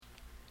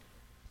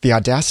The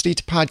Audacity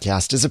to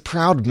Podcast is a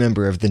proud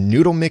member of the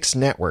Noodle Mix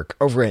Network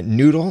over at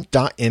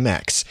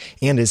noodle.mx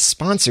and is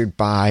sponsored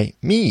by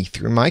me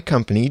through my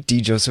company,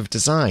 D. Joseph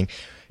Design.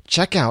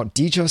 Check out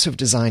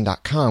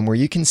djosephdesign.com where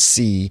you can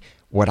see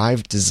what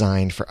I've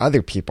designed for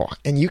other people,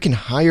 and you can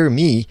hire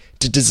me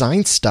to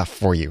design stuff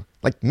for you.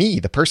 Like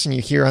me, the person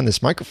you hear on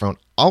this microphone,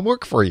 I'll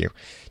work for you.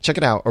 Check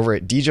it out over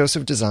at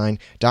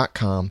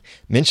djosephdesign.com.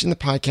 Mention the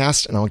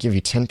podcast, and I'll give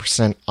you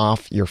 10%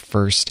 off your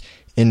first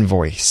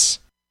invoice.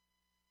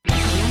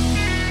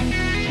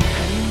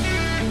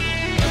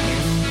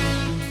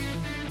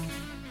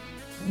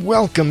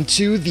 Welcome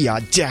to the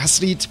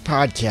Audacity to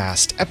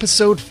Podcast,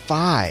 Episode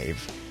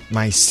 5,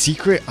 my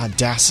secret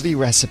Audacity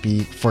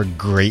recipe for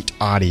great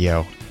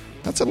audio.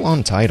 That's a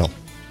long title.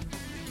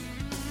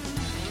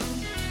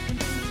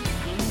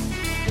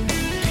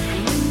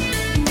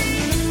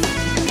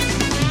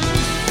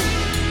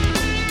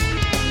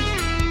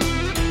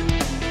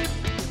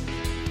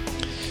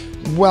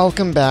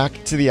 Welcome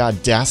back to the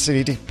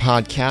Audacity to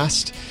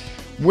Podcast,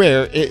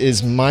 where it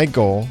is my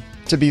goal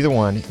to be the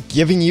one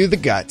giving you the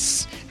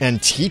guts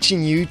and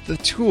teaching you the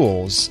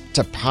tools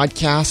to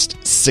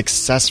podcast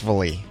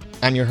successfully.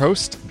 I'm your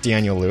host,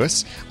 Daniel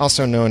Lewis,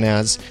 also known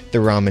as the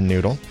Ramen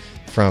Noodle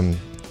from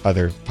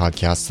other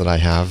podcasts that I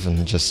have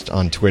and just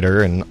on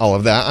Twitter and all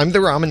of that. I'm the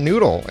Ramen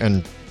Noodle,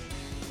 and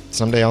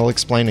someday I'll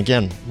explain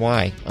again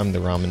why I'm the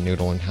Ramen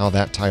Noodle and how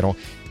that title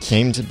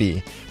came to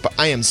be. But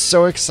I am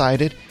so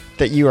excited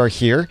that you are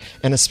here,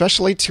 and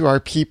especially to our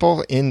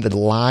people in the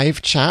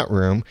live chat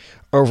room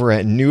over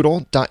at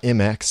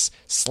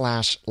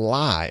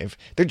noodle.mx/live.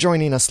 They're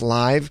joining us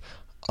live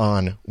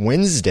on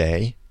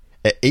Wednesday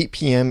at 8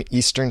 p.m.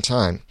 Eastern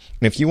Time.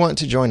 And if you want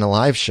to join a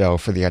live show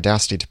for the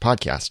Audacity to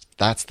Podcast,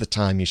 that's the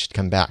time you should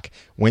come back.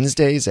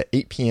 Wednesdays at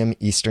 8 p.m.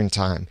 Eastern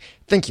Time.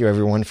 Thank you,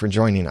 everyone, for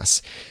joining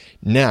us.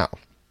 Now,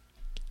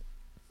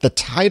 the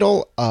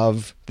title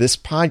of this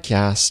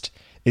podcast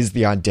is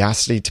the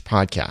Audacity to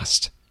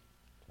Podcast.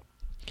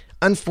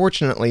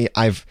 Unfortunately,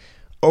 I've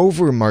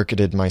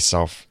over-marketed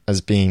myself as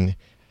being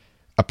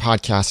a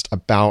podcast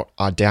about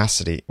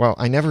Audacity. Well,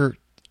 I never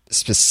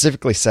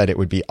specifically said it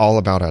would be all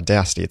about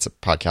Audacity. It's a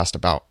podcast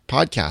about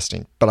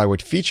podcasting, but I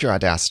would feature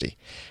Audacity.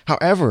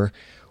 However,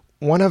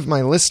 one of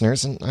my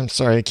listeners, and I'm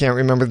sorry, I can't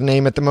remember the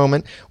name at the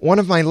moment, one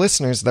of my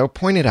listeners, though,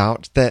 pointed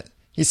out that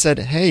he said,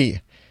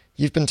 hey,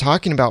 you've been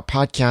talking about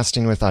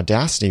podcasting with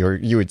Audacity, or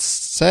you had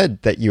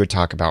said that you would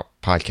talk about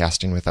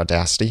podcasting with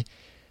Audacity,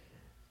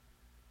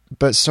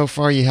 but so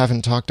far you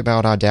haven't talked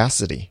about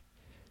Audacity.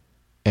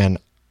 And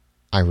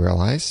I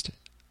realized,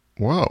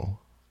 whoa,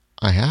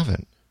 I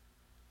haven't.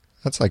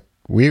 That's like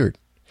weird.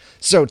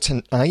 So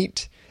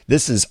tonight,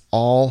 this is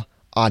all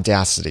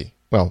Audacity.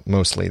 Well,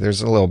 mostly.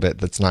 There's a little bit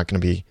that's not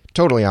going to be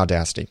totally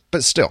Audacity.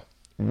 But still,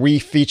 we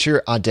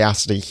feature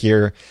Audacity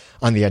here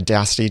on the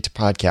Audacity to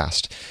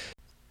Podcast.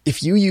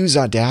 If you use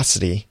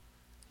Audacity,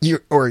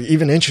 or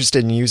even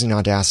interested in using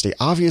Audacity,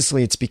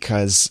 obviously it's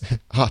because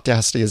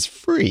Audacity is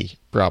free,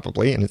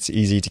 probably, and it's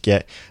easy to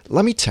get.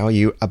 Let me tell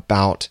you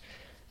about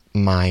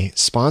my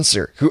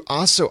sponsor, who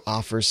also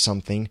offers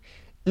something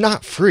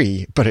not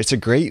free, but it's a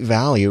great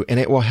value,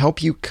 and it will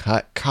help you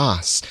cut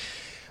costs.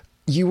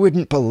 You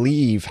wouldn't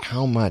believe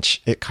how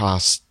much it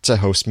costs to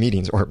host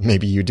meetings, or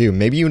maybe you do.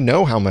 Maybe you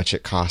know how much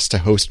it costs to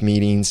host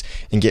meetings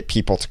and get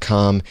people to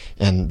come,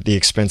 and the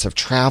expense of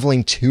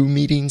traveling to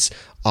meetings.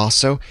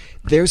 Also,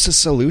 there's a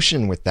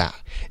solution with that.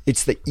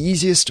 It's the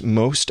easiest,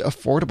 most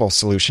affordable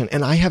solution,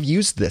 and I have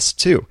used this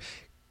too.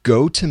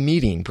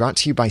 GoToMeeting, brought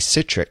to you by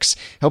Citrix,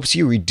 helps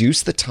you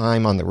reduce the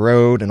time on the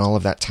road and all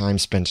of that time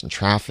spent in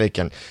traffic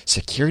and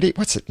security.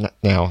 What's it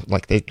now?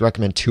 Like they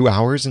recommend 2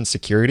 hours in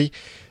security?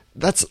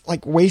 That's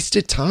like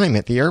wasted time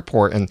at the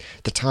airport and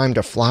the time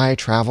to fly,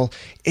 travel.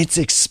 It's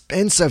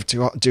expensive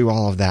to do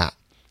all of that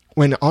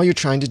when all you're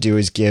trying to do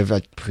is give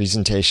a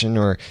presentation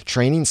or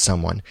training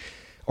someone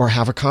or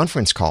have a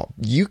conference call.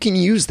 You can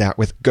use that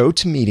with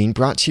GoToMeeting,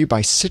 brought to you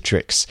by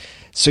Citrix,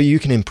 so you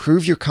can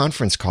improve your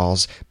conference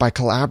calls by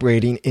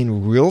collaborating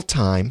in real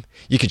time.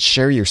 You could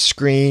share your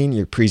screen,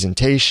 your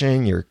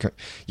presentation, your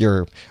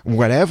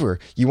whatever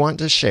you want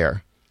to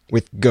share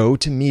with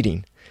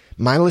GoToMeeting.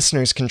 My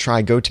listeners can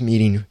try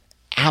GoToMeeting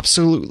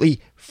absolutely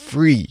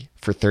free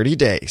for 30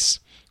 days.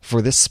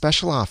 For this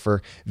special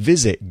offer,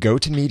 visit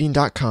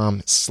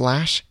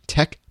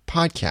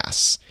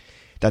gotomeeting.com/techpodcasts.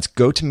 That's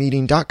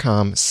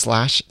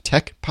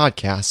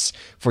gotomeeting.com/techpodcasts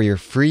for your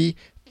free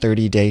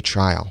 30-day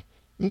trial.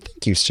 And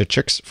thank you,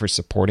 Citrix, for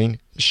supporting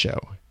the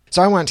show.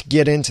 So I want to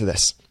get into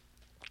this.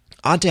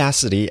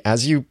 Audacity,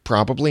 as you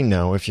probably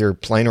know, if you're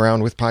playing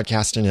around with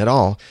podcasting at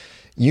all,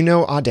 you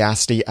know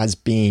Audacity as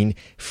being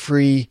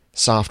free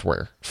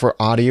software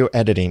for audio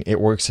editing.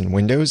 It works in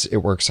Windows, it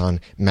works on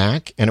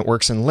Mac, and it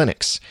works in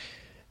Linux.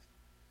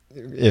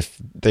 If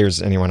there's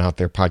anyone out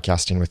there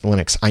podcasting with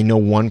Linux, I know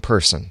one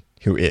person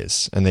who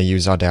is, and they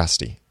use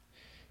Audacity.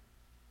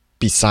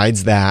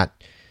 Besides that,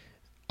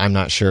 I'm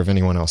not sure of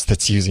anyone else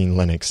that's using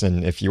Linux.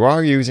 And if you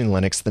are using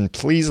Linux, then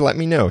please let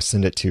me know.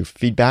 Send it to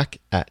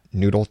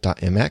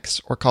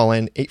feedback@noodle.mx or call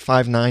in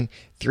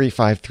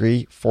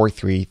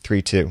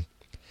 859-353-4332.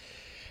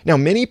 Now,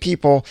 many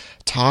people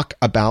talk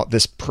about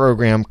this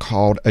program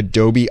called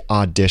Adobe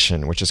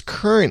Audition, which is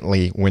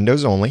currently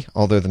Windows only,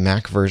 although the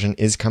Mac version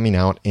is coming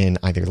out in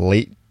either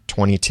late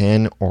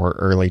 2010 or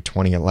early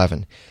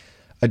 2011.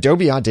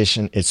 Adobe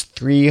Audition is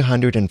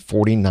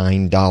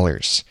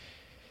 $349.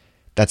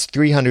 That's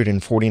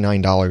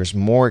 $349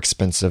 more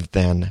expensive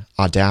than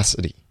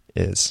Audacity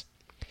is.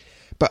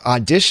 But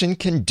Audition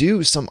can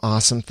do some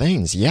awesome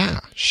things. Yeah,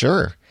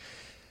 sure.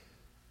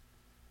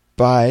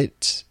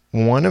 But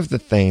one of the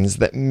things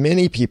that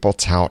many people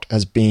tout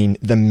as being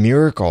the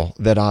miracle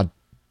that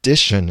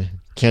Audition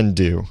can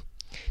do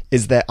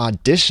is that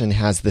Audition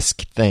has this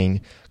thing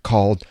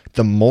called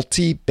the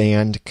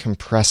multiband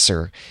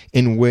compressor,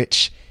 in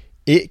which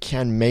it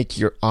can make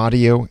your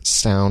audio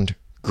sound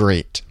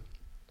great.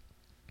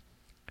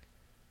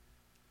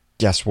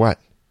 Guess what?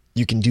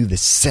 You can do the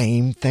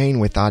same thing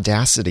with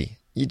Audacity.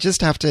 You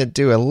just have to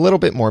do a little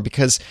bit more,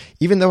 because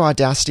even though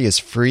Audacity is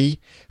free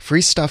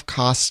stuff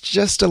costs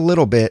just a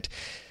little bit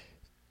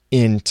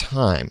in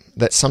time.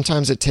 That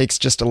sometimes it takes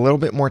just a little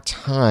bit more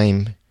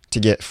time to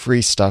get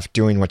free stuff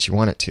doing what you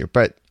want it to.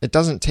 But it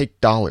doesn't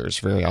take dollars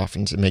very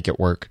often to make it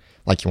work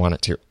like you want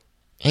it to.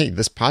 Hey,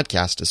 this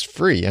podcast is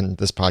free, and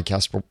this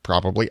podcast will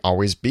probably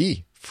always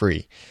be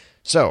free.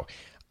 So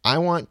I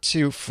want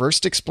to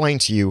first explain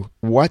to you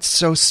what's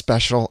so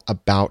special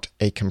about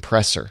a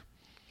compressor.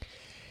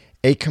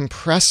 A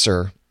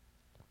compressor,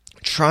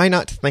 try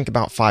not to think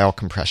about file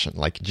compression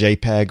like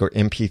JPEG or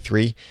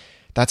MP3.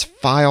 That's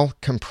file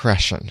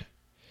compression.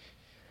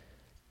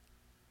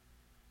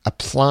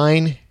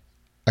 Applying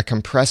a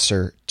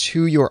compressor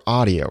to your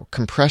audio.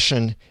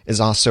 Compression is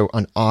also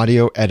an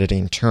audio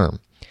editing term.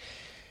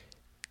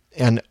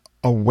 And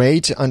a way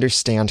to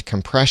understand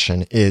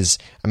compression is,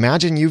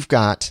 imagine you've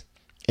got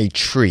a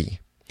tree.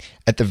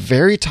 At the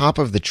very top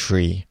of the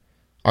tree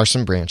are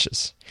some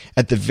branches.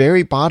 At the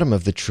very bottom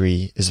of the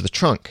tree is the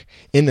trunk.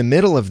 In the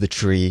middle of the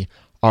tree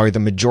are the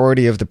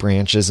majority of the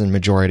branches and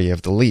majority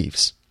of the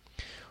leaves.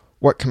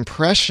 What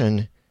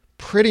compression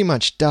pretty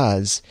much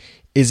does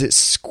is it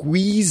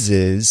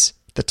squeezes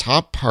the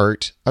top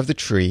part of the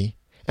tree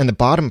and the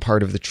bottom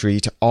part of the tree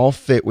to all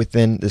fit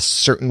within this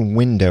certain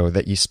window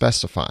that you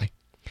specify.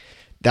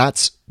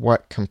 That's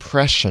what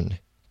compression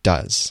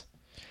does,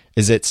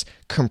 is it's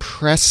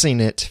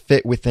compressing it to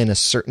fit within a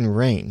certain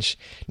range.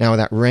 Now,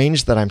 that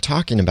range that I'm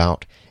talking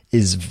about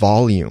is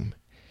volume.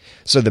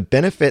 So the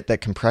benefit that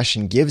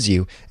compression gives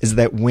you is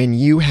that when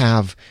you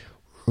have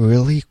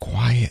really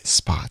quiet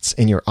spots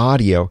in your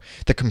audio,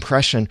 the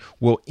compression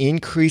will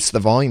increase the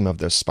volume of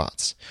those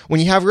spots. When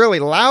you have really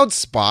loud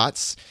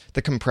spots,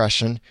 the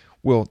compression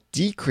will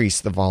decrease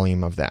the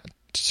volume of that.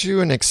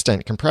 To an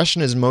extent,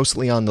 compression is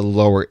mostly on the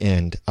lower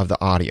end of the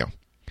audio.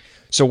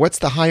 So what's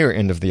the higher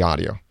end of the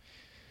audio?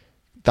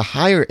 The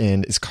higher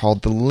end is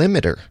called the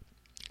limiter.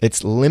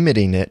 It's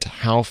limiting it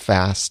how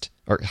fast,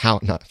 or how,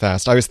 not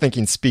fast, I was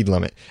thinking speed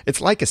limit.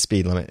 It's like a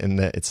speed limit in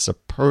that it's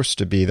supposed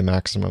to be the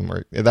maximum,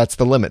 or that's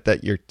the limit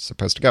that you're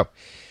supposed to go.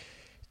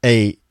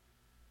 A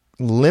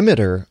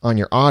limiter on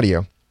your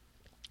audio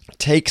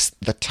takes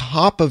the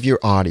top of your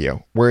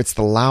audio, where it's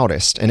the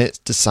loudest, and it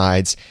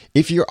decides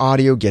if your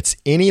audio gets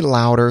any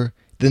louder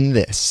than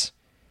this,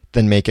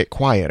 then make it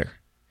quieter.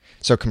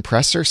 So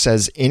compressor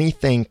says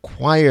anything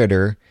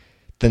quieter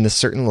than the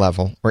certain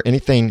level, or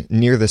anything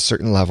near the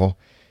certain level,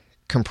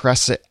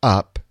 compress it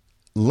up.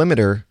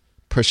 Limiter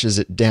pushes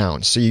it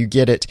down. So you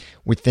get it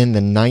within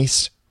the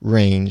nice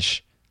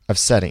range of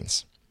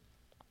settings.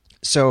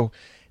 So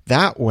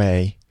that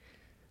way,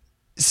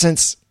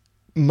 since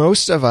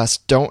most of us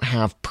don't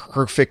have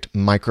perfect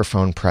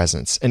microphone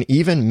presence, and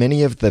even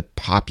many of the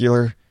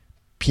popular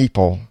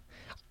people,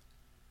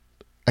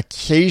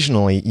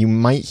 occasionally you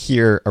might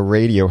hear a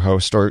radio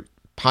host or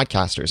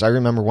podcasters. I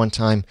remember one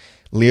time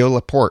Leo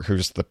Laporte,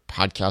 who's the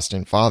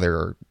podcasting father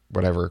or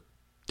whatever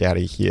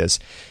daddy he is,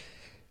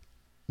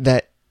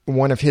 that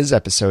one of his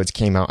episodes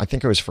came out. I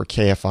think it was for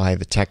KFI,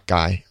 the Tech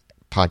Guy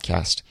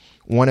podcast.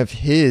 One of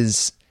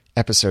his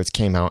episodes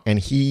came out,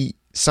 and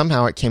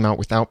somehow it came out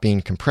without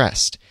being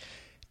compressed.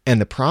 And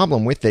the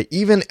problem with it,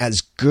 even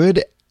as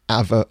good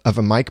of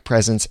a mic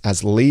presence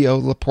as Leo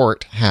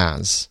Laporte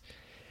has,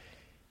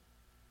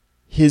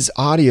 his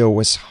audio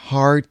was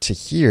hard to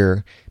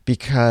hear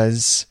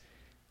because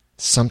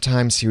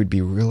sometimes he would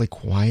be really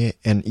quiet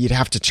and you'd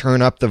have to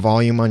turn up the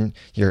volume on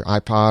your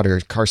iPod or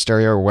car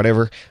stereo or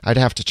whatever. I'd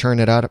have to turn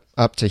it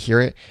up to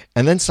hear it.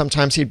 And then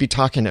sometimes he'd be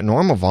talking at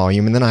normal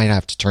volume and then I'd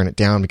have to turn it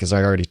down because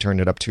I already turned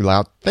it up too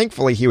loud.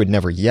 Thankfully, he would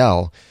never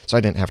yell, so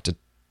I didn't have to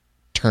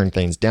turn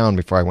things down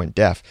before I went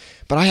deaf.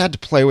 But I had to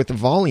play with the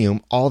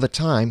volume all the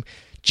time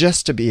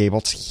just to be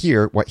able to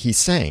hear what he's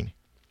saying.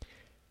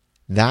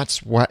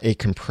 That's what a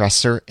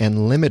compressor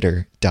and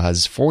limiter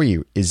does for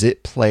you, is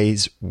it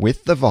plays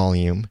with the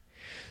volume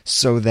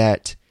so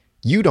that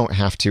you don't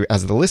have to,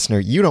 as the listener,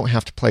 you don't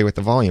have to play with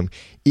the volume.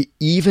 It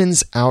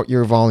evens out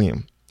your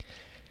volume.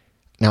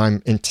 Now,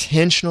 I'm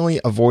intentionally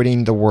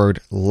avoiding the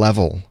word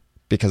level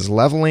because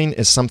leveling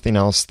is something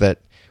else that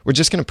we're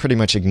just going to pretty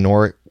much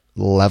ignore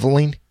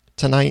leveling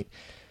tonight.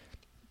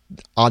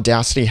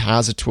 Audacity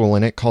has a tool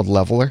in it called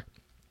Leveler,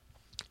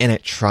 and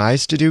it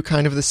tries to do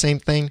kind of the same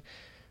thing,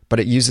 but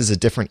it uses a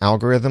different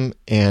algorithm,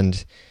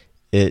 and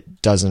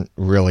it doesn't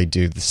really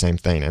do the same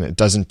thing, and it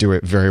doesn't do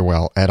it very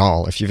well at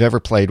all. If you've ever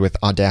played with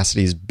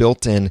Audacity's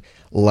built-in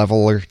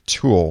Leveler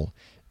tool,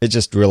 it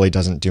just really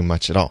doesn't do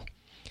much at all.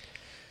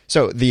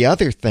 So the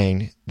other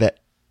thing that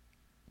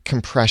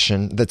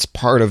compression, that's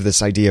part of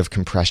this idea of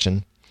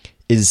compression,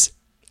 is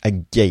a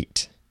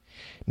gate.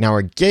 Now,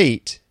 a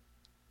gate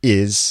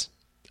is,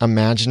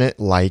 imagine it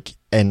like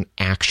an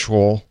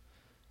actual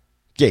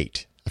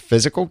gate, a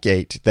physical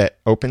gate that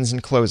opens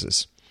and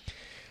closes.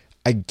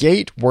 A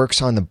gate works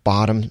on the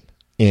bottom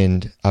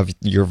end of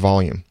your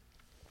volume.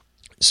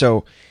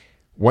 So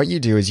what you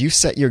do is you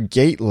set your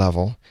gate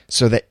level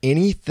so that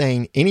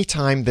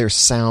anytime there's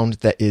sound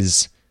that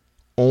is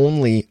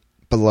only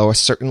below a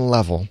certain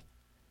level,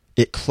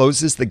 it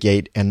closes the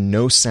gate and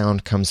no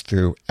sound comes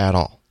through at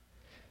all.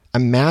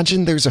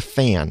 Imagine there's a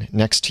fan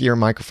next to your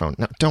microphone.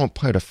 Now, don't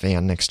put a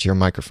fan next to your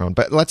microphone,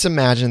 but let's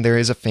imagine there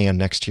is a fan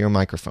next to your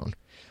microphone.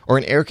 Or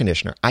an air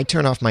conditioner. I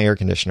turn off my air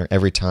conditioner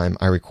every time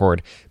I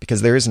record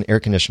because there is an air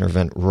conditioner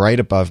vent right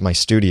above my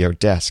studio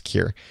desk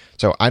here.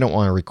 So I don't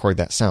want to record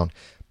that sound.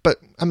 But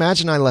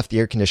imagine I left the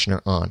air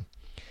conditioner on.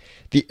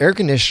 The air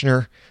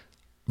conditioner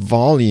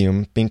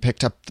volume being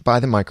picked up by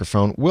the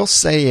microphone, we'll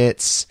say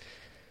it's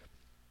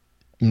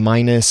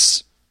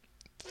minus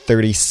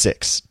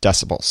 36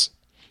 decibels.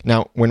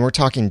 Now, when we're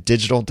talking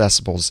digital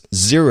decibels,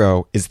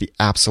 0 is the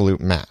absolute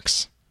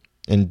max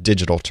in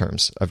digital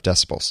terms of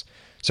decibels.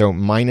 So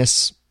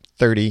minus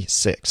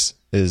 36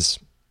 is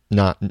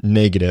not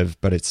negative,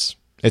 but it's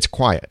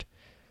quiet.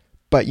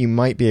 But you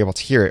might be able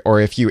to hear it. Or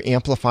if you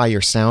amplify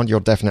your sound, you'll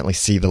definitely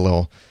see the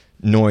little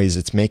noise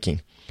it's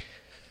making.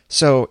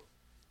 So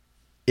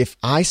if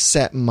I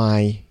set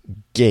my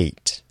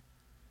gate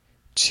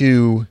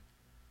to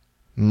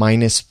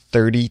minus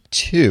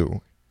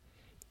 32,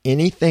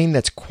 anything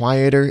that's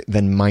quieter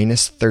than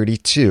minus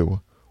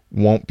 32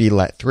 won't be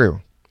let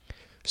through.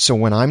 So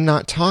when I'm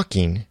not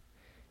talking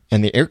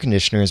and the air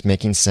conditioner is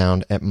making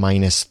sound at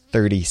minus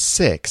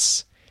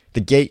 36, the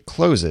gate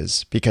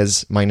closes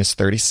because minus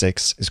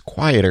 36 is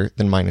quieter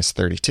than minus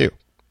 32.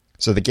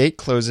 So the gate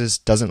closes,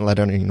 doesn't let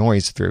any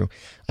noise through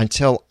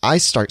until I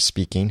start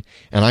speaking,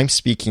 and I'm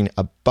speaking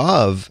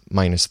above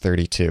minus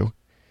 32.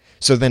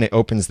 So then it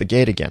opens the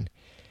gate again.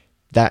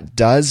 That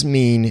does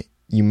mean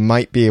you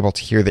might be able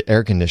to hear the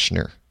air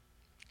conditioner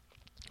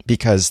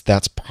because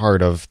that's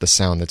part of the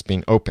sound that's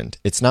being opened.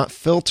 It's not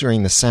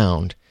filtering the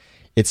sound.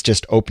 It's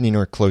just opening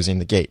or closing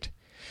the gate.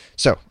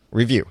 So,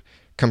 review.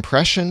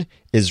 Compression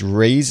is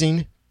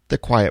raising the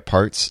quiet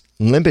parts.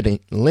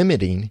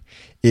 Limiting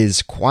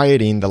is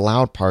quieting the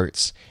loud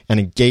parts. And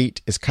a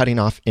gate is cutting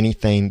off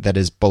anything that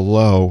is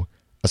below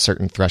a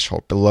certain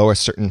threshold, below a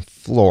certain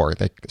floor.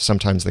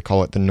 Sometimes they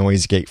call it the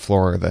noise gate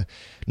floor or the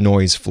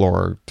noise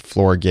floor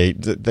gate.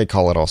 They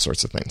call it all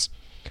sorts of things.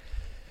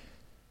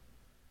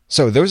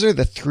 So those are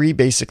the three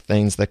basic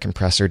things that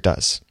Compressor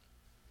does.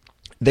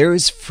 There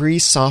is free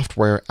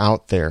software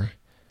out there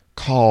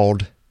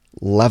called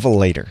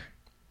Levelator.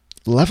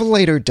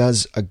 Levelator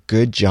does a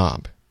good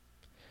job.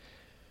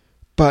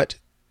 But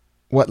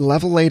what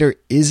Levelator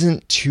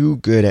isn't too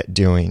good at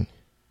doing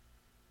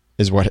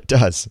is what it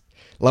does.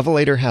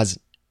 Levelator has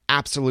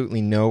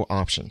absolutely no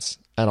options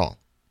at all.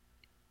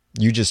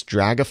 You just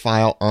drag a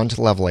file onto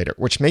Levelator,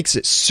 which makes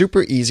it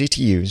super easy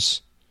to use.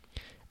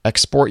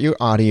 Export your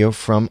audio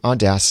from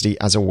Audacity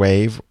as a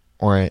WAV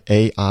or an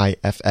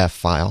AIFF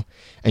file,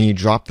 and you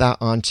drop that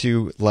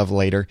onto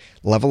Levelator.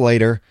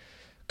 Levelator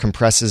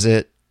compresses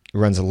it,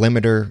 runs a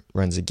limiter,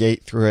 runs a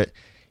gate through it.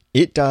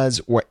 It does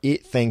what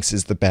it thinks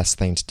is the best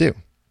thing to do,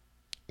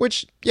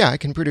 which, yeah, it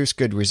can produce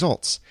good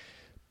results,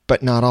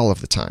 but not all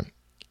of the time.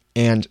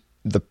 And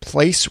the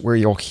place where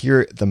you'll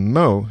hear it the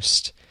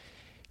most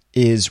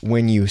is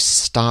when you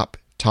stop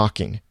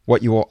talking.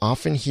 What you will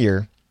often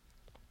hear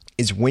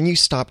is when you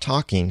stop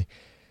talking,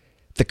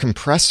 the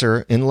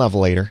compressor in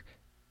Levelator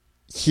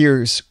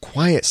hears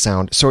quiet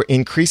sound, so it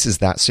increases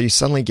that. So you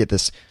suddenly get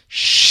this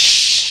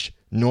shh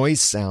noise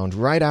sound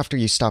right after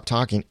you stop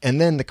talking,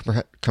 and then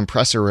the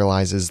compressor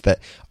realizes that,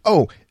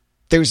 oh,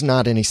 there's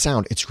not any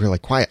sound. It's really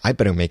quiet. I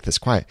better make this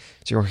quiet.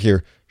 So you'll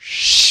hear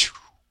shh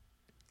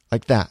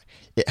like that.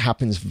 It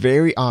happens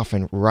very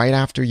often right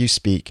after you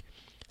speak.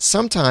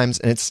 Sometimes,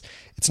 and it's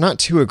not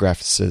too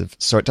aggressive,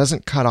 so it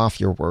doesn't cut off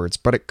your words,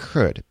 but it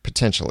could,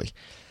 potentially.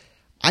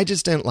 I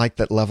just didn't like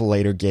that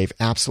Levelator gave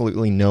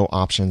absolutely no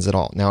options at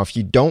all. Now, if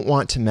you don't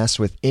want to mess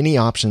with any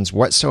options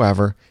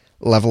whatsoever,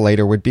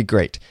 Levelator would be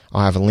great.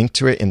 I'll have a link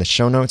to it in the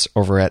show notes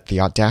over at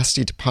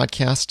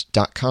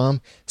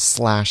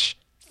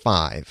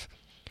theaudacitypodcast.com/5.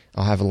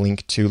 I'll have a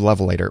link to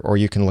Levelator, or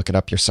you can look it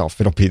up yourself.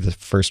 It'll be the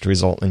first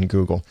result in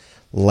Google.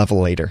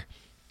 Levelator.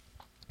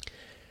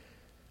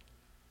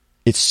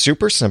 It's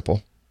super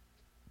simple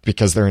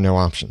because there are no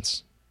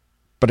options.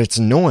 But it's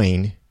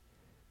annoying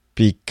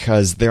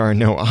because there are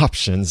no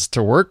options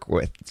to work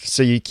with.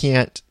 So you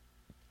can't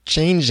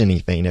change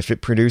anything. If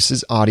it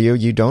produces audio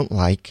you don't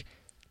like,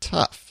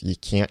 tough. You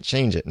can't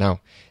change it. Now,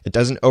 it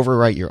doesn't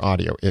overwrite your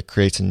audio. It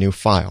creates a new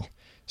file.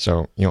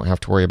 So you don't have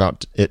to worry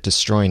about it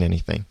destroying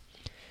anything.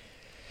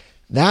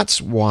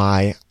 That's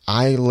why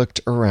I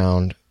looked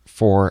around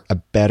for a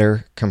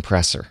better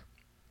compressor.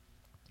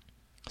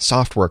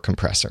 Software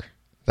compressor,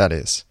 that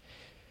is.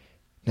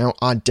 Now,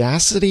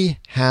 Audacity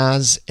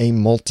has a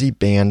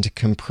multiband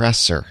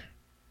compressor.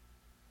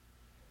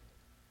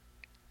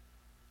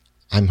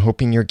 I'm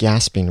hoping you're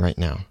gasping right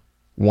now.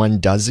 One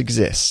does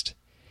exist.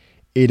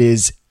 It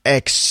is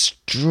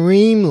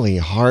extremely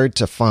hard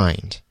to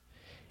find.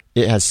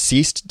 It has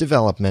ceased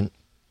development.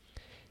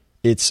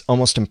 It's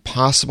almost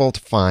impossible to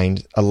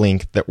find a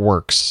link that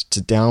works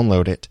to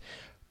download it,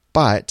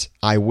 but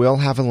I will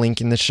have a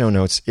link in the show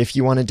notes if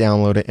you want to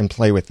download it and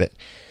play with it.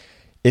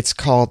 It's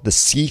called the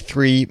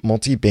C3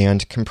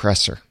 Multiband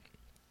Compressor.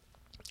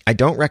 I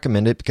don't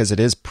recommend it because it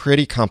is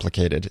pretty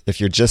complicated if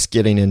you're just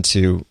getting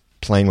into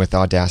playing with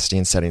Audacity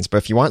and settings, but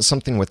if you want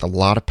something with a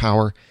lot of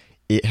power,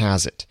 it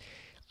has it.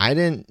 I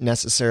didn't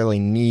necessarily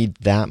need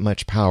that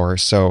much power,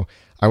 so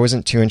I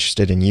wasn't too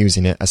interested in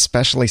using it,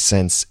 especially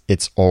since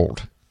it's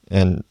old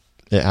and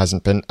it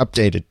hasn't been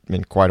updated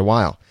in quite a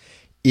while.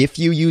 If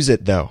you use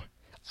it, though,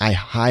 I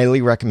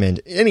highly recommend,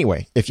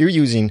 anyway, if you're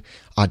using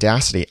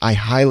Audacity, I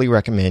highly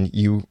recommend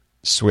you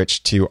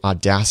switch to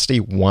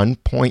Audacity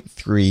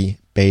 1.3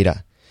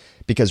 beta,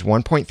 because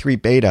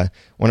 1.3 beta,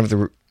 one of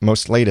the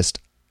most latest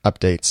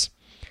updates,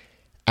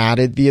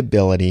 added the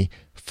ability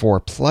for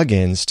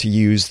plugins to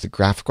use the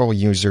graphical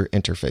user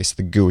interface,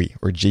 the GUI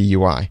or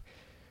GUI.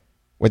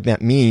 What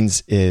that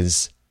means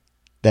is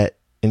that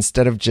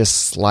instead of just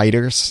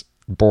sliders,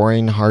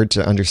 boring, hard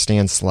to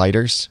understand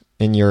sliders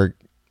in your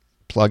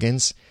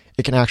plugins,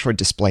 it can actually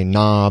display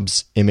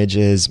knobs,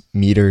 images,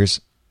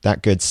 meters,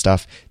 that good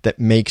stuff that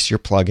makes your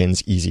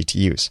plugins easy to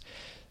use.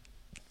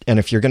 And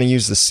if you're going to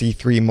use the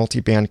C3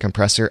 multiband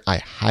compressor, I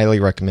highly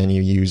recommend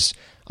you use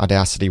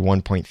Audacity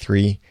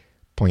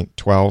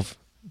 1.3.12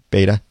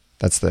 beta.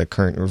 That's the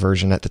current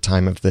version at the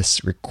time of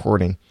this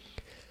recording,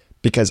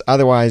 because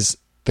otherwise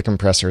the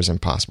compressor is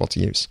impossible to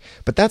use.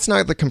 But that's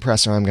not the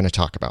compressor I'm going to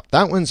talk about.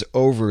 That one's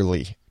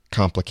overly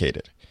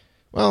complicated.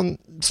 Well,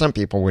 some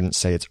people wouldn't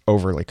say it's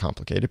overly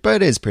complicated,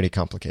 but it is pretty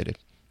complicated.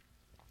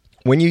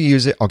 When you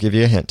use it, I'll give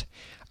you a hint.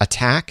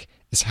 Attack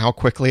is how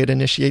quickly it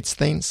initiates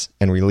things,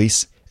 and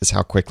release is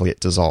how quickly it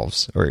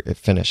dissolves or it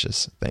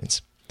finishes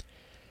things.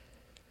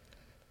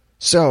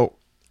 So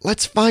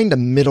let's find a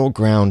middle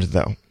ground,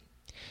 though,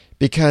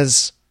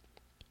 because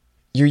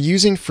you're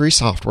using free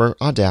software,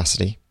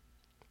 Audacity,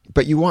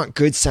 but you want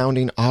good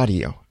sounding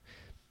audio.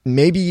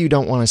 Maybe you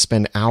don't want to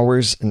spend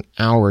hours and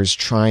hours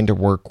trying to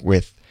work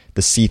with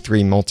the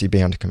C3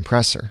 multiband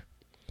compressor.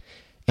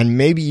 And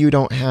maybe you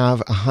don't have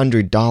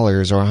 $100 or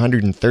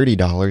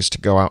 $130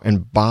 to go out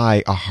and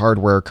buy a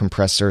hardware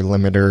compressor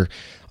limiter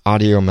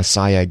Audio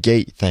Messiah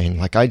gate thing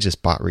like I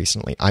just bought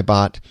recently. I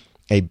bought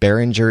a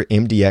Behringer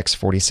MDX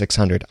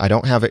 4600. I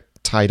don't have it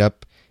tied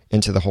up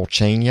into the whole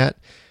chain yet,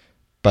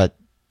 but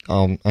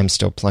I'm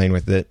still playing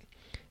with it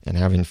and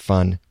having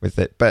fun with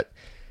it. But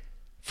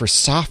for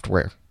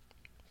software,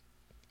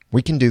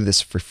 we can do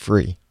this for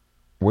free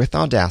with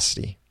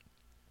Audacity.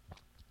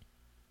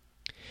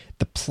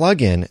 The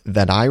plugin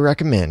that I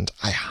recommend,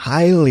 I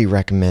highly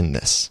recommend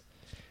this,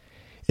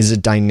 is a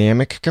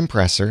dynamic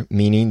compressor,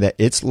 meaning that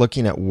it's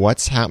looking at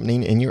what's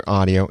happening in your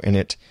audio and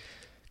it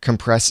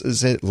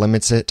compresses it,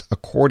 limits it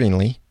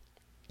accordingly.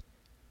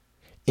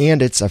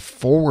 And it's a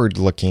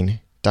forward-looking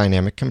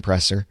dynamic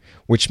compressor,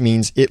 which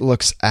means it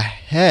looks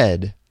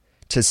ahead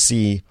to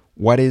see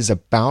what is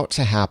about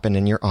to happen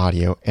in your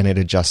audio and it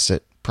adjusts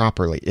it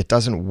properly. It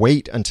doesn't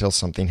wait until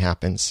something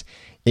happens.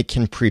 It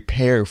can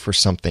prepare for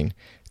something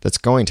that's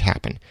going to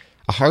happen.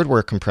 A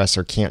hardware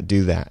compressor can't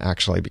do that,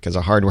 actually, because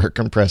a hardware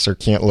compressor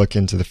can't look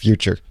into the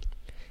future.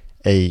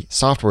 A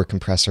software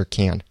compressor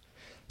can.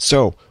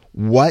 So,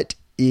 what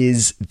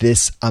is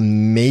this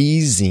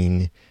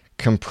amazing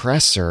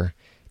compressor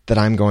that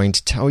I'm going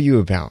to tell you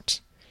about?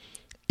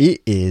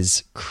 It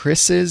is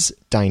Chris's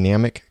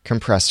dynamic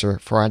compressor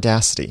for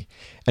Audacity.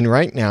 And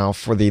right now,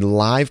 for the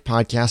live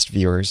podcast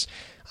viewers,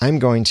 I'm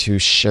going to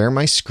share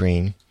my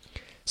screen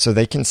so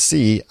they can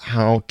see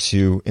how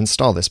to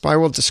install this. But I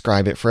will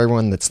describe it for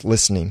everyone that's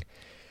listening.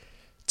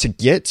 To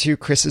get to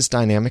Chris's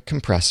dynamic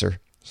compressor,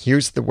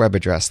 here's the web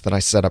address that I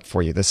set up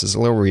for you. This is a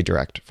little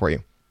redirect for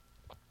you.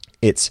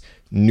 It's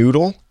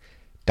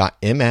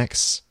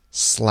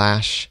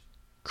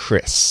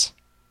noodle.mx/Chris.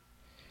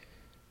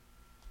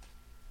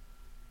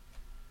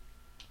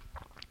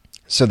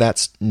 So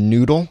that's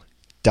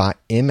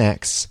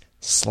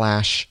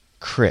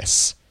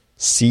noodle.mx/Chris.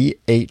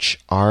 CHRIS.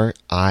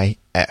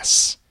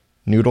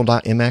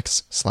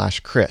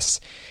 Noodle.mx/Chris.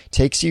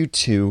 Takes you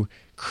to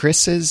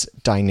Chris's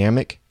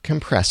dynamic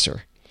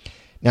compressor.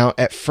 Now,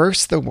 at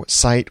first, the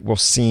site will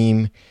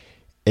seem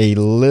a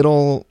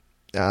little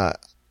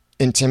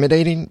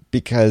intimidating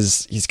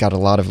because he's got a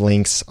lot of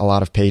links, a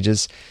lot of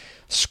pages.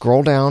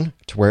 Scroll down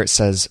to where it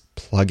says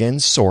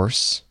plugin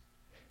source.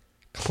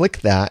 Click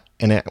that,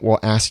 and it will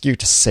ask you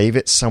to save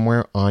it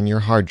somewhere on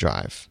your hard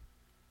drive.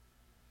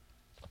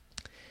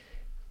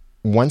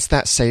 Once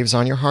that saves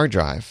on your hard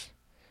drive,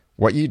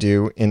 what you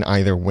do in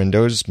either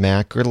Windows,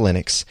 Mac, or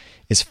Linux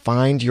is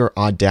find your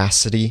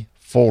Audacity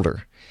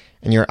folder.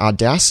 And your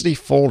Audacity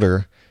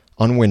folder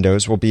on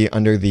Windows will be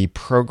under the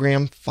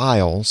Program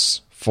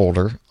Files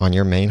folder on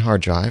your main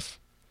hard drive.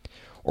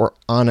 Or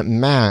on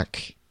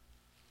Mac,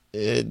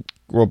 it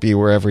will be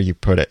wherever you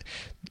put it.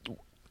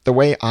 The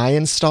way I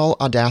install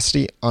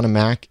Audacity on a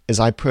Mac is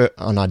I put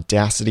an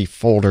Audacity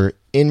folder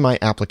in my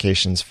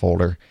Applications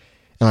folder,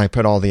 and I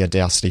put all the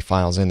Audacity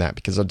files in that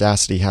because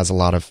Audacity has a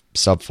lot of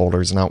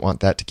subfolders, and I don't want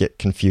that to get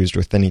confused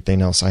with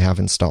anything else I have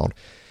installed.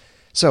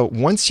 So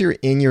once you're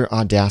in your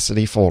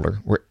Audacity folder,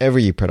 wherever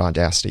you put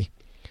Audacity,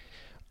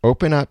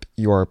 open up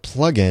your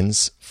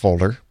Plugins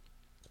folder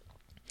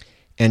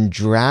and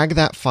drag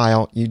that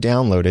file you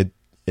downloaded.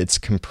 It's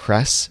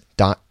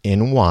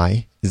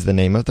compress.ny is the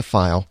name of the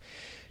file.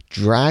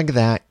 Drag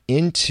that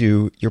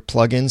into your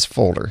Plugins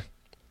folder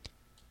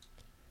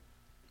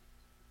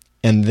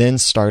and then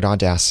start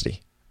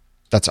Audacity.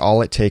 That's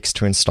all it takes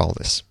to install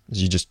this.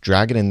 You just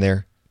drag it in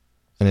there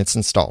and it's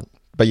installed.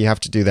 But you have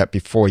to do that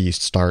before you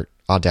start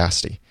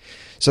Audacity.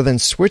 So then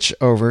switch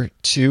over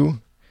to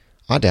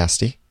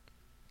Audacity.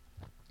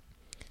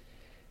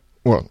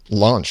 Well,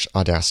 launch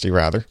Audacity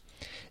rather.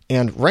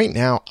 And right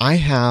now I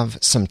have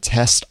some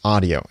test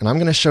audio, and I'm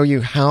going to show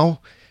you how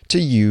to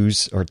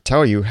use, or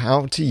tell you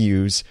how to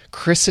use,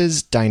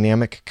 Chris's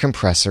dynamic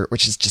compressor,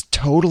 which is just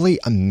totally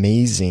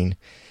amazing.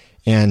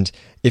 And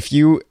if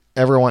you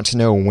ever want to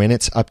know when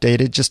it's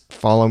updated, just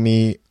follow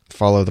me,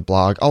 follow the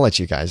blog. I'll let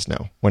you guys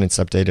know when it's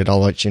updated. I'll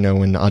let you know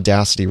when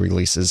Audacity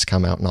releases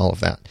come out and all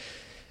of that.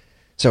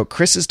 So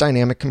Chris's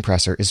dynamic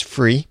compressor is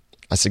free.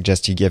 I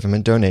suggest you give him a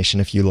donation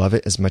if you love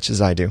it as much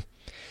as I do.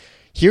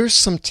 Here's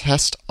some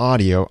test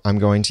audio I'm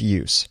going to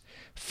use.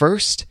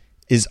 First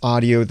is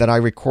audio that I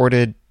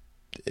recorded.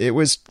 It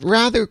was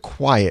rather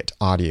quiet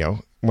audio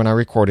when I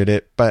recorded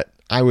it, but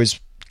I was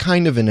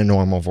kind of in a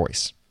normal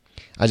voice.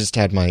 I just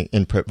had my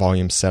input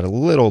volume set a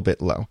little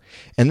bit low.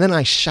 And then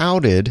I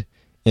shouted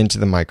into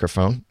the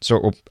microphone, so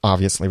it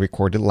obviously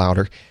recorded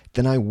louder.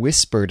 Then I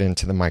whispered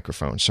into the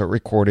microphone, so it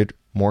recorded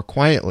more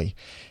quietly.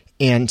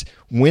 And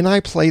when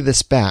I play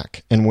this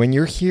back, and when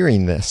you're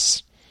hearing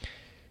this,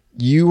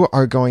 you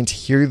are going to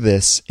hear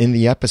this in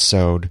the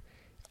episode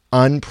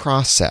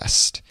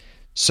unprocessed.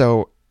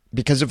 So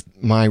because of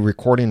my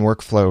recording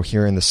workflow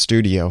here in the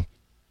studio,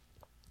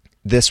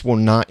 this will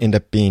not end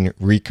up being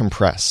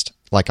recompressed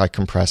like I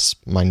compress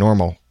my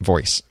normal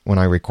voice when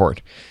I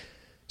record.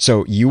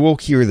 So you will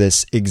hear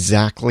this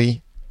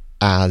exactly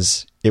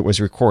as it was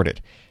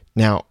recorded.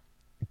 Now,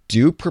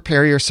 do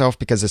prepare yourself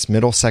because this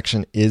middle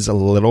section is a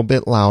little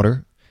bit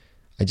louder.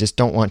 I just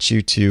don't want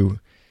you to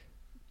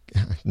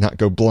not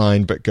go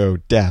blind, but go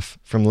deaf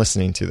from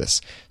listening to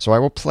this. So I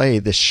will play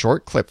this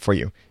short clip for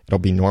you. It'll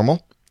be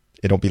normal,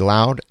 it'll be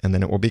loud, and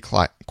then it will be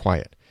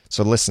quiet.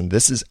 So listen,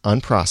 this is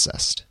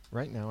unprocessed.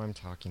 Right now I'm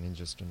talking in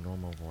just a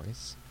normal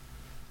voice.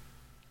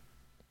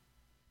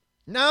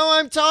 Now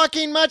I'm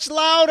talking much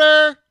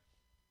louder. And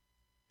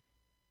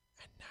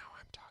now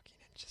I'm talking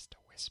in just a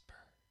whisper.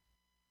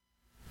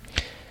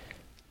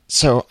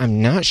 So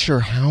I'm not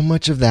sure how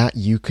much of that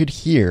you could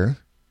hear,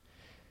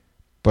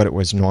 but it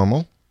was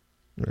normal.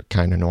 Or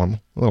kind of normal,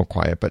 a little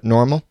quiet, but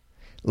normal,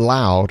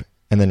 loud,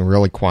 and then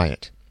really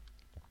quiet.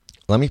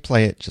 Let me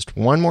play it just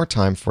one more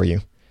time for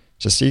you,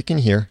 just so you can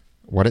hear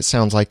what it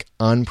sounds like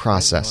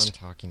unprocessed.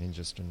 Right now I'm talking in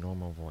just a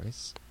normal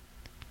voice.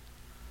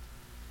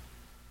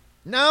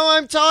 Now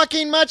I'm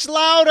talking much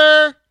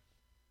louder.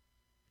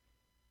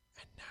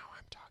 And now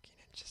I'm talking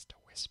in just a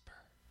whisper.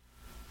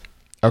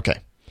 Okay,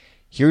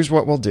 here's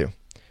what we'll do.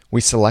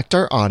 We select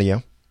our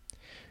audio,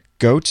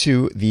 go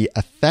to the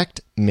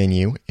Effect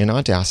menu in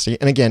Audacity.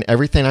 And again,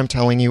 everything I'm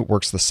telling you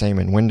works the same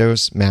in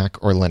Windows,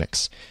 Mac, or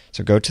Linux.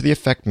 So go to the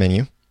Effect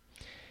menu,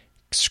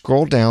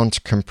 scroll down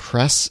to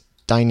Compress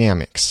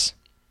Dynamics.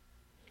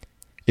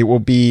 It will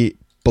be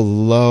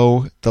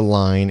below the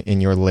line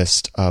in your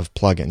list of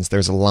plugins.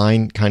 There's a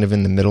line kind of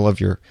in the middle of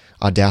your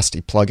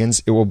Audacity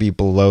plugins. It will be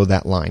below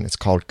that line. It's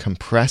called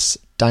Compress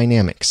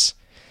Dynamics.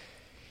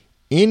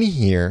 In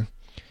here,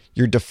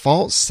 your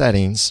default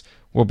settings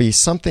will be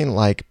something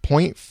like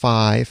 0.5,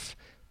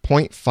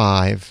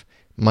 0.5,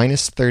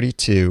 minus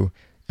 32,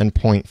 and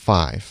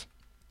 0.5.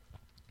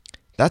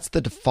 That's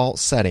the default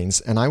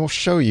settings, and I will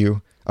show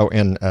you. Oh,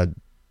 and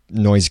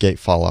noise gate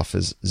fall off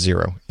is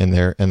 0 in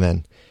there, and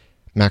then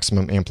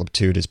maximum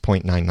amplitude is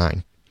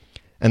 0.99.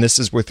 And this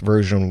is with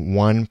version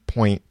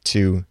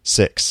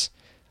 1.26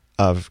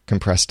 of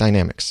Compressed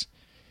Dynamics.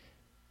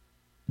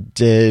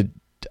 Did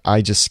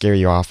I just scare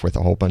you off with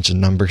a whole bunch of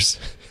numbers?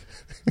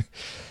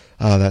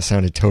 Oh, that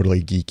sounded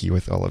totally geeky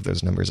with all of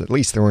those numbers. At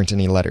least there weren't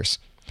any letters.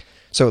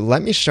 So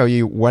let me show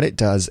you what it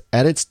does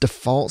at its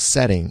default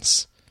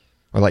settings,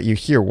 or let you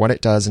hear what it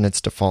does in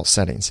its default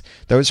settings.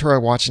 Those who are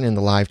watching in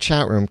the live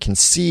chat room can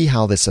see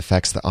how this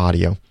affects the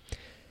audio.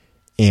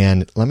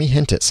 And let me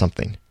hint at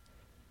something.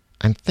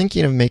 I'm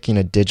thinking of making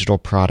a digital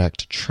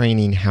product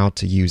training how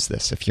to use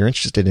this. If you're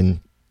interested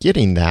in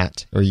getting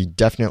that, or you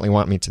definitely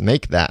want me to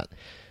make that,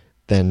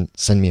 then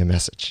send me a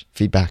message.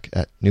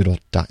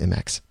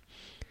 feedback@noodle.mx.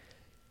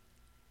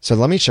 So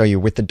let me show you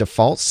with the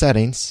default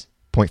settings,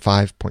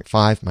 0.5,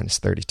 0.5, minus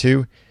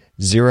 32,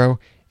 0,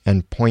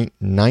 and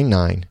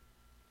 0.99,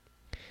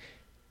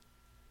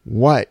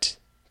 what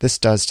this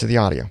does to the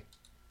audio.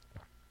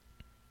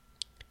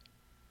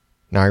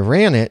 Now I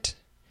ran it,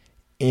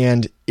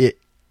 and it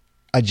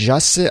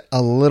adjusts it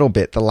a little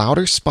bit. The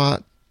louder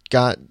spot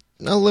got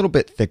a little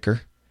bit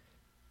thicker,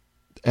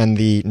 and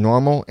the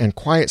normal and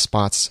quiet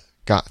spots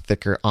got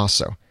thicker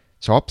also.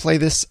 So I'll play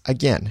this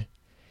again.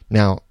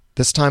 Now,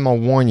 this time I'll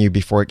warn you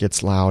before it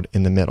gets loud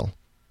in the middle.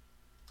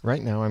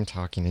 Right now I'm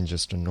talking in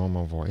just a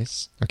normal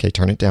voice. Okay,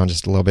 turn it down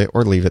just a little bit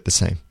or leave it the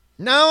same.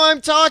 Now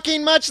I'm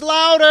talking much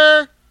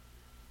louder.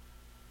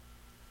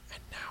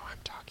 And now I'm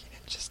talking in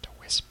just a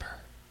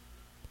whisper.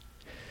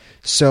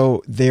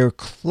 So they're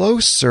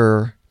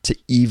closer to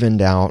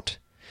evened out,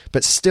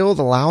 but still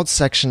the loud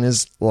section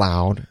is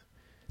loud.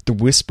 The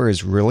whisper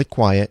is really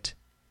quiet,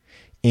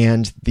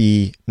 and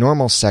the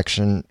normal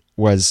section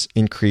was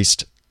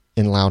increased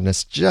in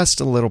loudness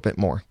just a little bit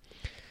more.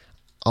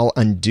 I'll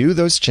undo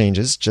those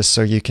changes just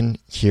so you can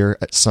hear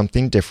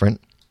something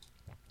different.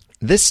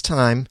 This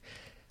time,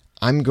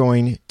 I'm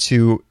going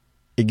to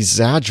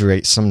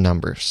exaggerate some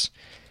numbers,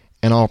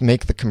 and I'll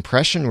make the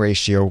compression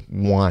ratio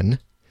 1,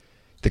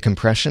 the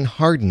compression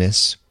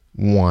hardness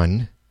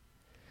 1.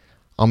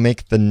 I'll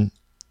leave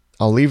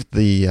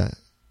the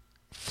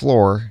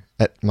floor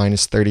at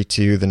minus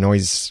 32, the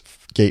noise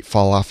gate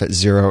fall off at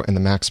 0, and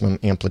the maximum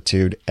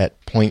amplitude at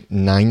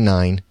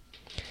 0.99.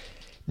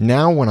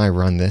 Now when I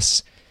run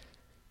this,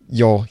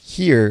 you'll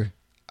hear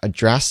a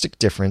drastic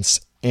difference,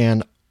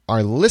 and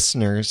our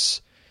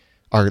listeners,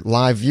 our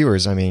live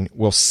viewers,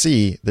 will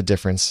see the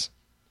difference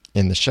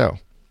in the show.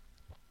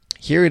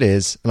 Here it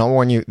is, and I'll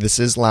warn you, this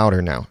is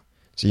louder now.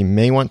 So you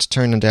may want to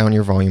turn down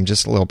your volume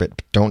just a little bit,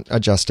 but don't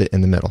adjust it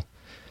in the middle.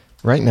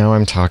 Right now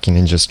I'm talking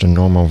in just a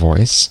normal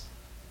voice.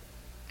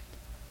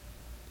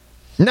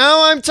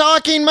 Now I'm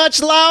talking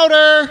much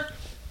louder.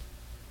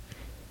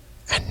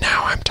 And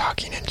now I'm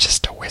talking in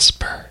just a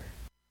whisper.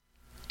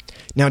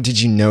 Now,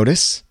 did you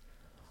notice?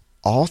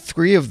 All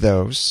three of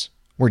those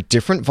were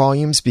different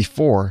volumes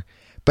before,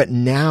 but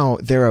now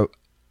they're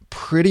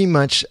pretty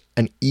much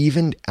an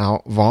evened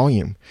out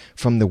volume.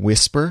 From the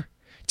whisper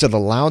to the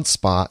loud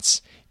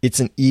spots, it's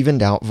an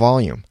evened out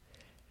volume.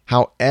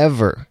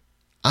 However,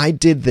 I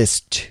did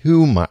this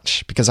too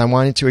much because I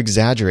wanted to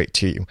exaggerate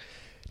to you.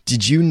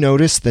 Did you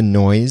notice the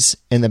noise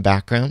in the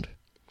background?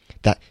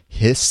 That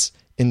hiss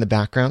in the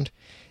background?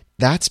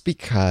 That's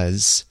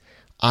because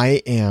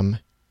I am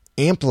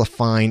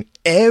amplifying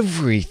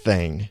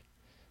everything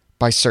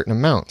by certain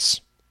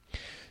amounts.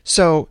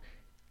 So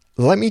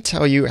let me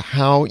tell you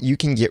how you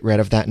can get rid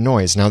of that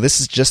noise. Now, this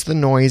is just the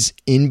noise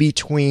in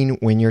between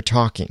when you're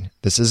talking.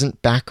 This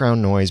isn't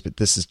background noise, but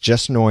this is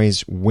just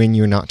noise when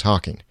you're not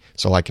talking.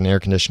 So like an air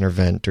conditioner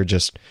vent or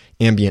just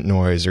ambient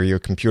noise or your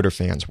computer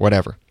fans,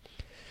 whatever.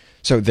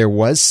 So there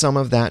was some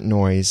of that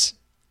noise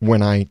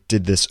when I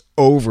did this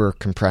over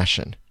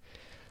compression.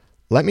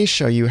 Let me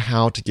show you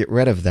how to get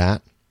rid of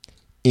that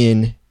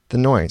in the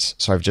noise.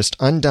 So I've just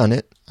undone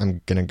it.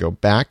 I'm going to go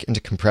back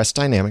into compressed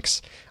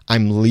dynamics.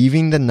 I'm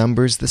leaving the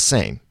numbers the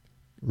same.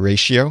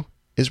 Ratio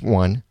is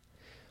 1.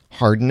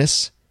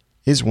 Hardness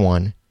is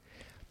 1.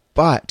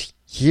 But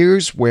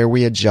here's where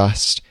we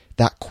adjust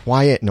that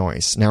quiet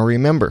noise. Now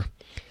remember,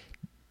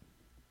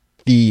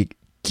 the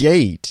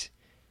gate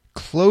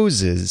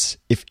closes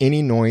if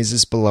any noise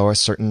is below a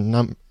certain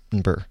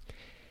number.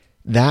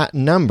 That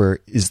number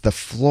is the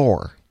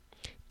floor.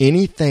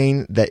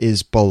 Anything that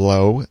is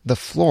below the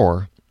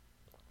floor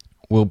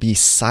will be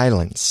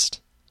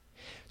silenced.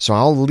 So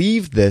I'll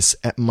leave this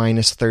at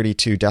minus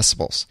 32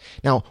 decibels.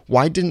 Now,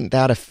 why didn't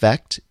that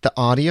affect the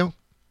audio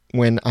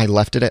when I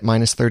left it at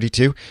minus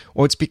 32?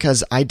 Well, it's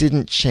because I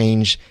didn't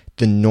change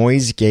the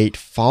noise gate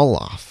fall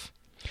off.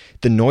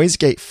 The noise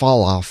gate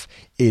fall off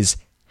is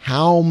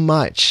how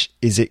much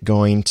is it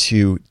going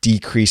to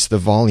decrease the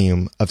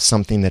volume of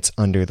something that's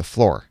under the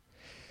floor.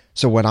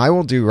 So what I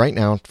will do right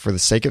now, for the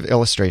sake of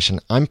illustration,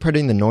 I'm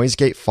putting the noise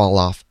gate fall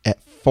off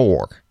at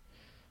 4,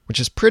 which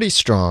is pretty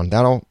strong.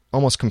 That'll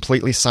almost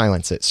completely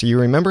silence it. So you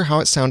remember how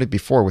it sounded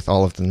before with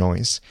all of the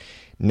noise.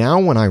 Now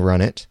when I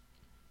run it,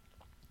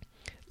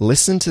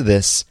 listen to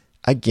this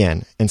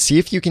again and see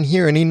if you can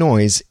hear any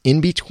noise in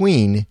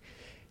between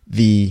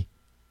the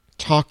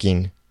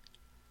talking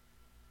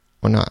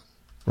or not.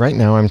 Right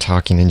now I'm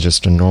talking in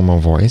just a normal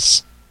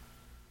voice.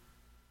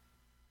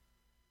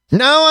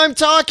 Now I'm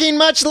talking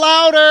much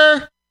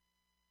louder.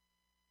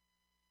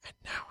 And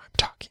now I'm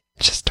talking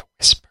just a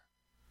whisper.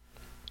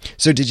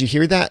 So did you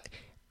hear that?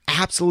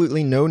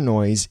 Absolutely no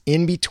noise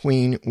in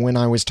between when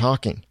I was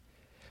talking.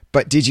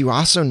 But did you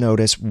also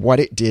notice what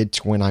it did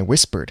to when I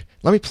whispered?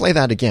 Let me play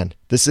that again.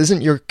 This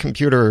isn't your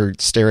computer or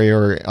stereo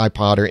or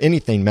iPod or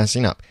anything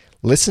messing up.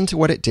 Listen to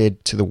what it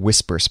did to the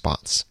whisper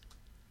spots.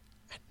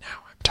 And now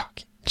I'm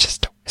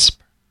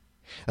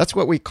That's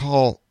what we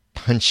call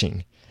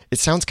punching. It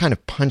sounds kind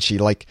of punchy,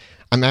 like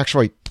I'm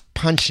actually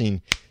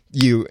punching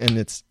you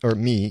or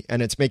me,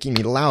 and it's making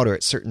me louder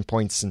at certain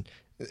points, and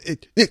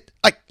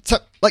like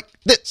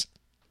this,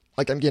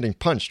 like I'm getting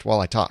punched while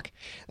I talk.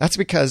 That's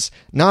because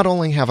not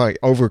only have I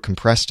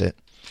overcompressed it,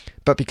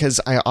 but because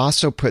I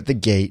also put the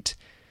gate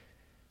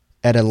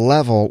at a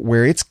level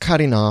where it's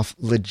cutting off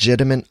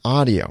legitimate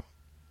audio.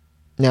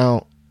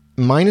 Now,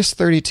 minus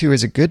 32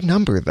 is a good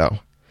number, though.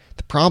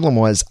 The problem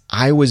was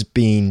I was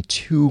being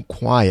too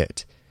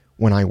quiet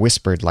when I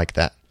whispered like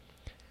that.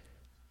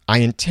 I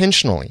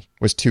intentionally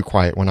was too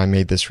quiet when I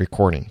made this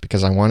recording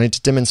because I wanted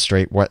to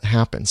demonstrate what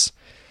happens.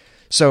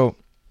 So,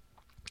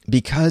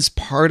 because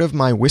part of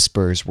my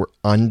whispers were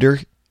under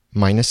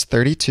minus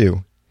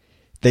 32,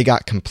 they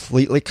got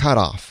completely cut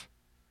off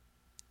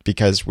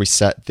because we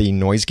set the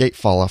noise gate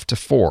fall off to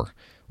 4,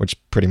 which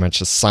pretty much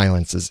just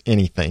silences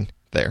anything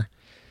there.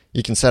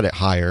 You can set it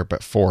higher,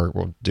 but 4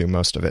 will do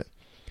most of it.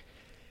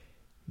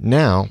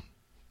 Now,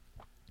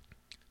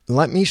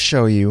 let me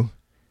show you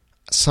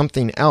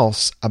something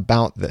else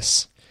about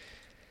this.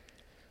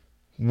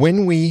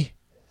 When we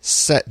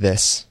set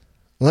this,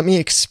 let me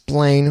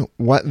explain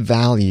what are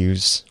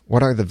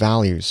the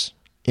values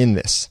in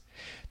this.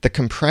 The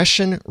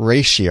compression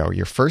ratio,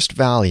 your first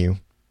value,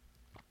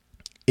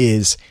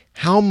 is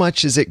how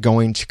much is it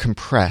going to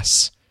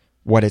compress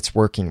what it's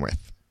working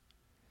with.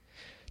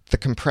 The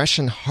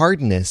compression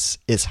hardness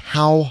is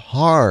how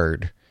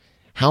hard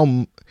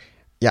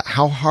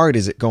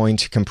is it going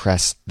to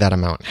compress that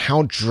amount?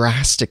 How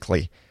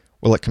drastically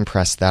will it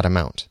compress that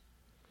amount?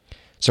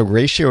 So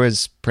ratio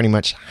is pretty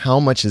much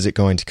how much is it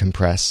going to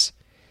compress,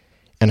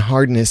 and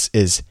hardness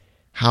is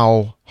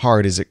how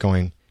hard is it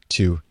going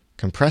to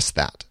compress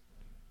that.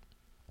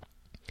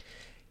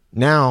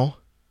 Now,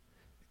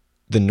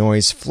 the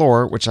noise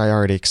floor, which I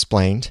already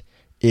explained,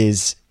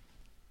 is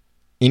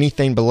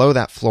anything below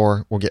that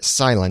floor will get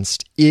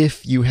silenced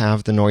if you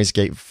have the noise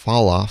gate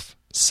fall off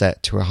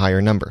set to a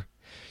higher number.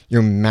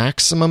 Your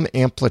maximum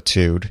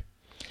amplitude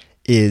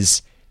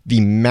is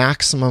the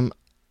maximum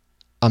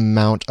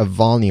amount of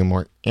volume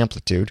or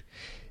amplitude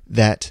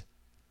that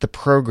the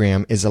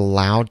program is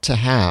allowed to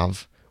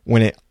have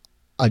when it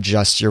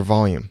adjusts your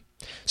volume.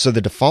 So the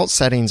default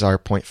settings are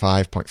 0.5,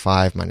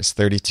 0.5, minus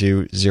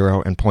 32,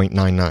 0, and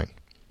 0.99.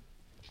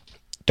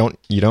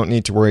 You don't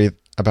need to worry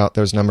about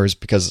those numbers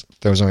because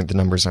those aren't the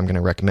numbers I'm going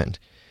to recommend.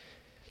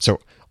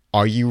 So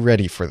are you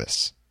ready for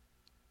this?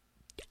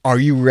 Are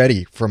you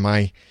ready for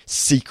my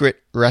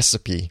secret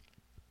recipe?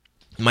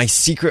 My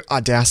secret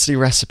Audacity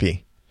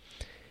recipe?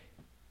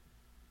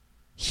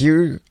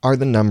 Here are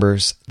the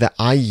numbers that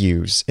I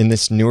use in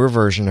this newer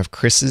version of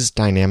Chris's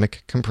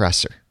dynamic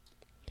compressor.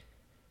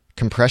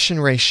 Compression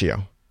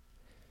ratio,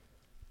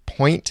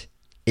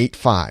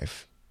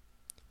 0.85.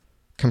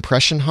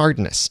 Compression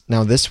hardness.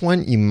 Now this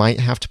one you might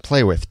have to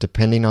play with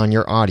depending on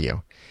your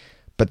audio,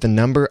 but the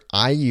number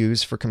I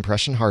use for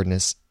compression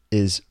hardness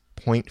is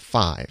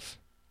 0.5.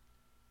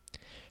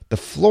 The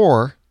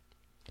floor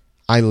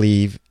I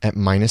leave at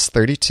minus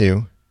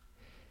 32,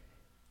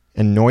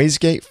 and noise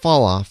gate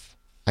fall off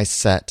I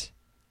set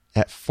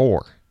at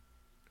 4.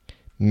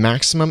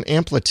 Maximum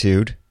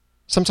amplitude,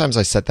 sometimes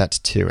I set that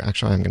to 2.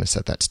 Actually, I'm going to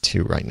set that to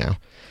 2 right now.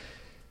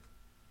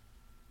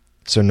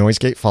 So noise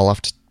gate fall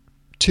off to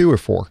 2 or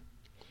 4.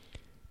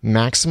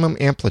 Maximum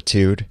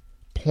amplitude,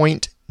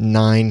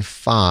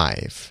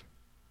 0.95.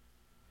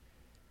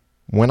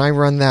 When I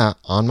run that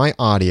on my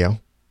audio,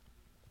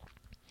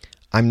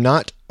 I'm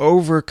not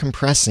over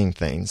compressing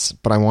things,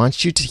 but I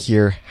want you to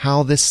hear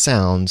how this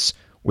sounds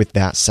with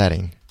that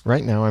setting.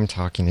 Right now I'm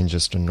talking in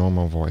just a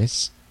normal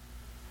voice.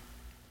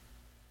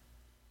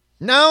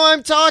 Now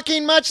I'm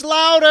talking much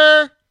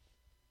louder.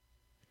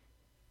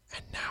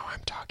 And now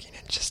I'm talking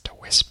in just a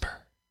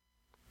whisper.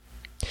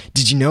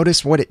 Did you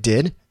notice what it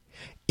did?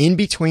 In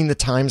between the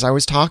times I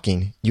was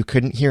talking, you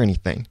couldn't hear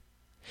anything.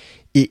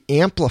 It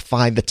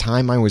amplified the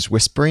time I was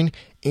whispering,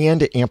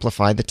 and it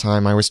amplified the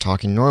time I was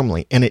talking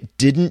normally. And it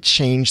didn't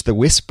change the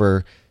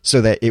whisper so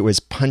that it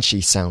was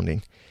punchy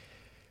sounding.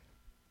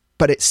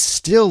 But it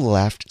still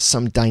left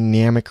some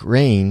dynamic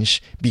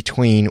range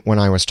between when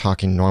I was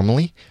talking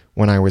normally,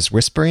 when I was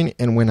whispering,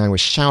 and when I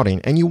was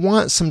shouting. And you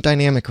want some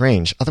dynamic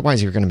range.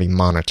 Otherwise, you're going to be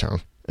monotone.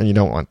 And you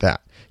don't want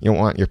that. You don't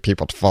want your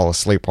people to fall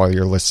asleep while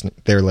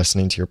they're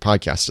listening to your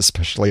podcast,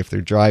 especially if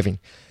they're driving.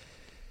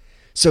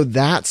 So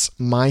that's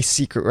my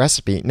secret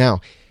recipe.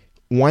 Now,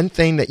 one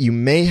thing that you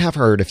may have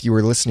heard if you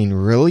were listening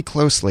really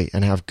closely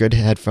and have good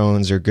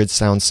headphones or good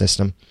sound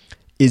system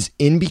is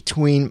in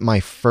between my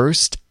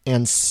first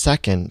and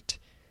second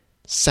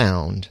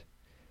sound,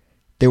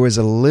 there was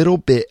a little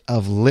bit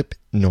of lip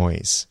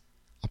noise.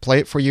 I'll play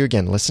it for you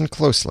again. Listen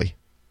closely.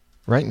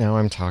 Right now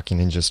I'm talking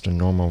in just a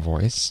normal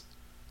voice.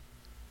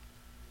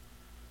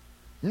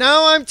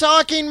 Now I'm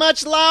talking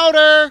much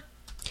louder.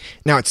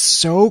 Now it's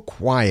so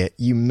quiet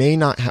you may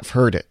not have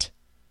heard it.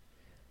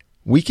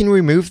 We can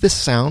remove this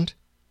sound,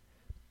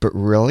 but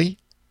really,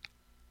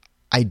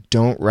 I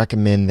don't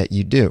recommend that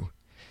you do.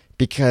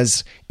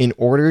 because in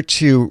order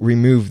to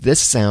remove this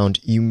sound,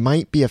 you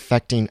might be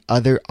affecting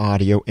other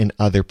audio in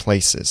other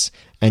places,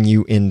 and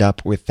you end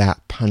up with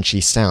that punchy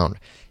sound.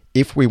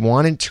 If we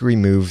wanted to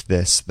remove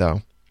this,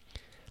 though,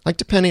 like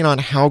depending on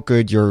how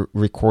good your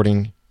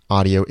recording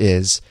audio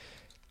is,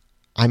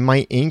 I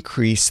might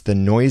increase the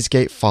noise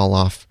gate fall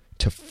off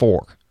to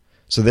 4.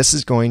 So this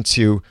is going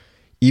to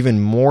even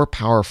more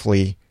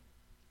powerfully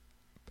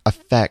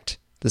affect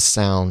the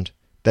sound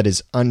that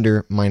is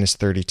under minus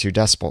 32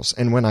 decibels.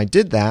 And when I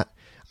did that,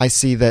 I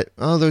see that,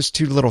 those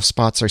 2 little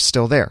spots are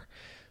still there.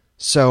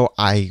 So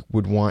I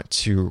would want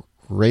to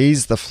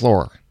raise the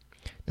floor.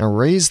 Now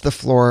raise the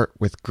floor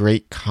with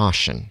great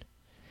caution,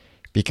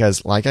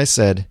 because like I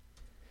said,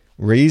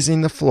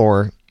 raising the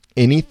floor,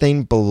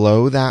 anything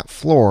below that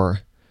floor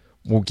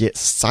will get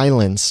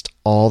silenced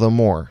all the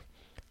more.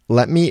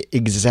 Let me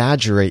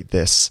exaggerate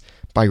this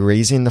by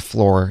raising the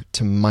floor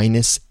to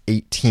minus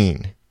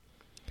 18.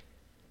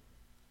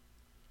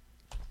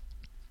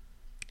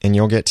 And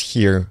you'll get to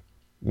hear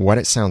what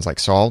it sounds like.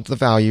 So all the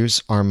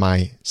values are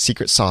my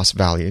secret sauce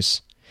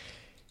values.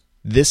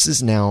 This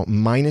is now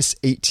minus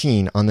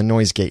 18 on the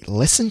noise gate.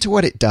 Listen to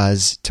what it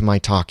does to my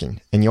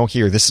talking, and you'll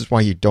hear this is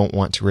why you don't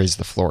want to raise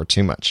the floor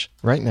too much.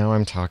 Right now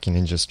I'm talking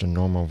in just a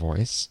normal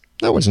voice.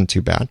 That wasn't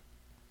too bad.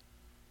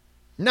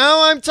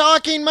 Now I'm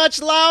talking much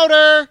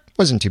louder.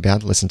 Wasn't too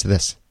bad. Listen to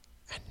this.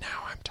 And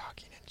now I'm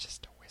talking in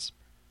just a whisper.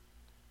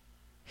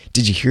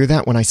 Did you hear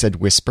that when I said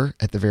whisper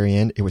at the very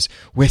end? It was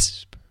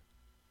whisper,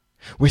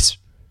 whisper.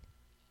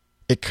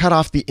 It cut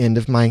off the end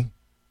of my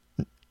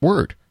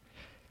word.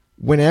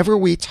 Whenever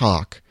we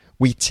talk,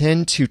 we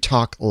tend to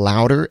talk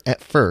louder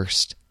at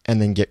first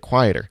and then get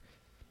quieter.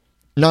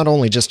 Not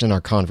only just in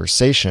our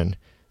conversation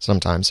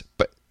sometimes,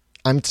 but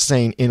I'm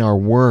saying in our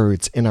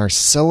words, in our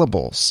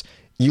syllables.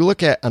 You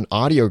look at an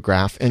audio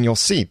graph and you'll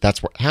see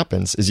that's what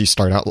happens is you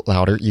start out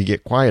louder, you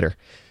get quieter.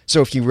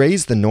 So if you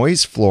raise the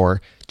noise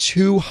floor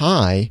too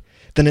high,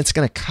 then it's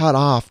going to cut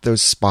off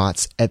those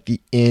spots at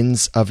the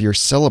ends of your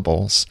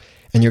syllables,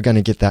 and you're going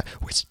to get that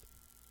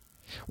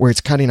where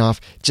it's cutting off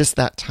just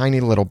that tiny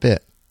little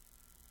bit.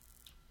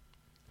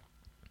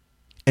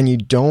 And you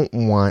don't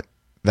want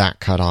that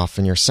cut off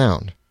in your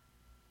sound.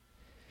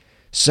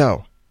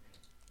 So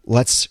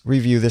let's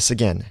review this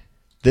again.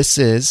 This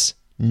is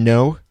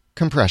no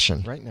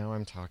compression. Right now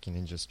I'm talking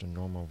in just a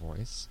normal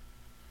voice.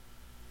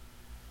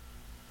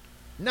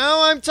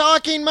 Now I'm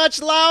talking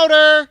much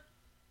louder.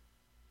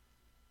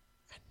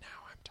 And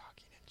now I'm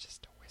talking in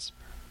just a whisper.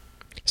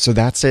 So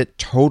that's it,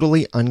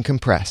 totally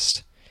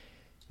uncompressed.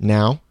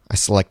 Now I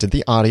selected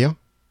the audio,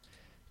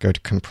 go to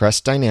Compress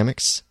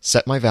Dynamics,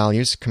 set my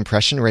values,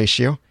 compression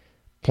ratio,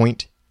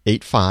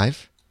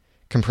 0.85,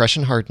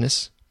 compression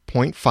hardness,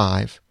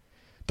 0.5,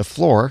 the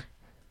floor,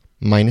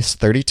 minus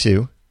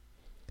 32,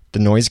 the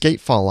noise gate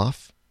fall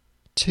off,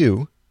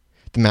 2,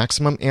 the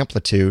maximum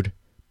amplitude,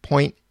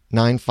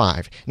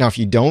 0.95. Now, if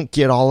you don't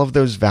get all of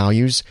those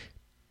values,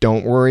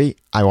 don't worry,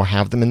 I will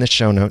have them in the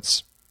show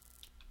notes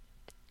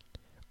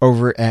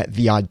over at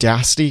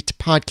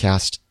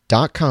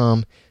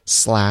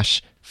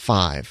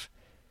theaudacitytopodcast.com/5.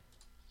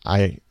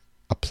 I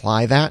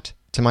apply that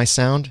to my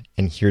sound,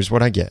 and here's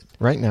what I get.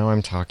 Right now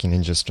I'm talking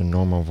in just a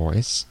normal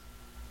voice.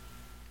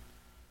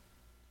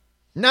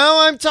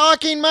 Now I'm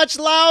talking much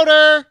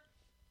louder.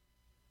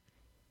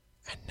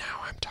 And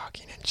now I'm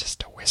talking in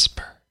just a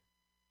whisper.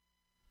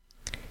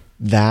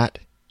 That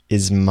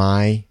is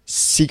my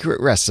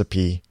secret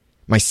recipe,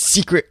 my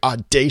secret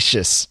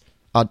Audacity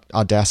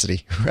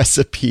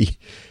recipe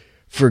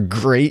for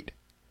great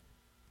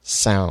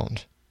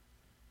sound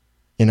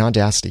in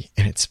Audacity,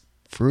 and it's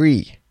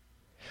free.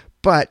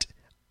 But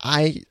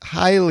I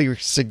highly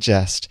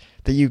suggest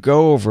that you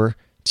go over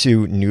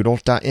to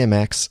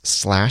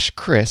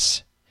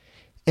noodle.mx/Chris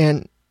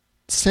and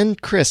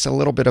send Chris a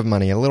little bit of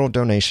money, a little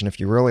donation if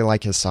you really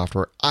like his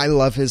software. I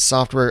love his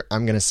software.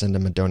 I'm going to send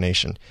him a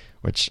donation,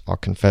 which I'll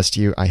confess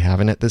to you, I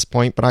haven't at this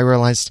point, but I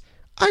realized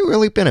I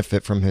really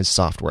benefit from his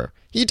software.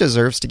 He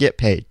deserves to get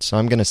paid, so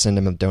I'm going to send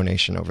him a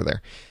donation over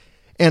there.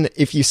 And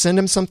if you send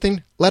him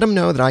something, let him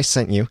know that I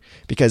sent you,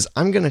 because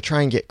I'm going to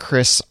try and get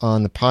Chris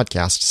on the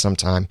podcast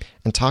sometime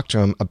and talk to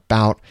him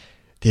about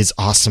his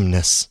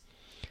awesomeness.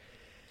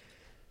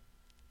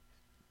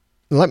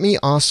 Let me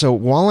also,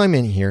 while I'm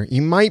in here,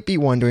 you might be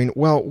wondering,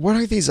 well, what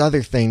are these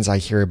other things I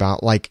hear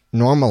about, like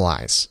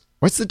normalize?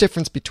 What's the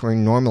difference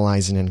between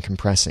normalizing and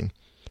compressing?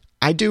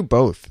 I do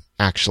both,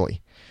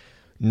 actually.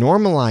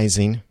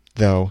 Normalizing,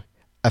 though,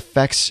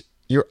 affects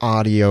your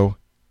audio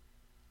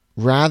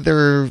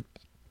rather...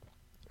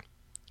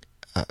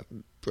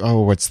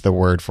 what's the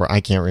word for it? I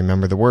can't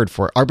remember the word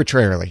for it.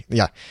 Arbitrarily.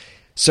 Yeah.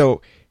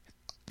 So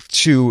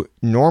to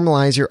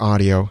normalize your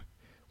audio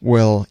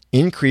will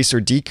increase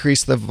or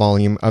decrease the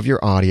volume of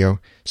your audio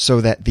so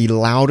that the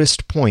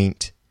loudest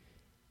point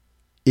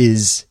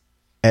is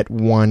at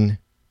one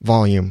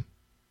volume,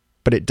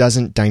 but it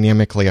doesn't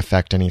dynamically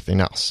affect anything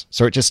else.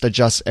 So it just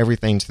adjusts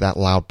everything to that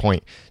loud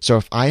point. So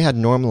if I had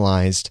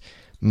normalized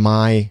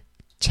my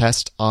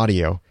test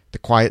audio, the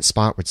quiet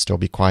spot would still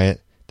be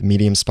quiet. The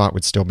medium spot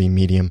would still be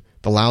medium.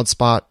 The loud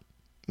spot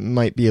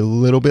might be a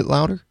little bit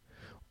louder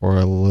or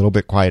a little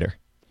bit quieter.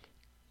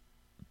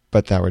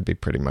 But that would be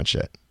pretty much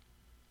it.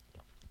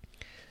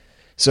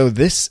 So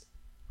this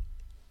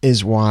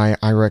is why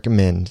I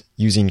recommend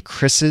using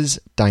Chris's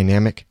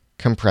dynamic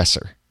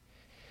compressor.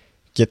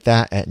 Get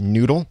that at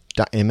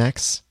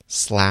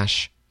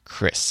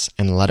noodle.mx/Chris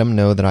and let them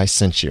know that I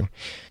sent you.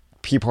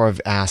 People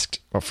have asked,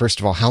 well, first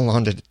of all, how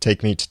long did it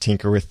take me to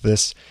tinker with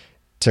this? It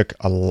took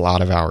a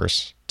lot of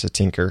hours to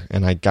tinker,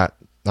 and I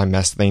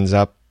messed things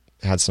up,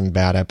 had some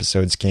bad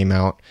episodes came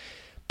out.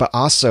 But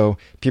also,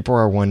 people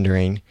are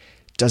wondering,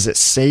 does it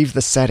save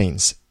the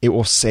settings? It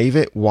will save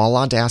it while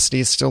Audacity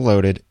is still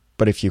loaded,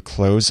 but if you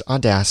close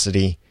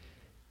Audacity,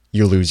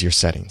 you lose your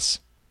settings.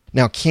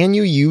 Now, can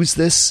you use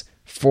this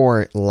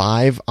for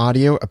live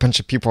audio? A bunch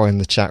of people in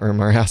the chat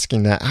room are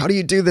asking that. How do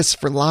you do this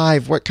for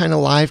live? What kind of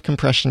live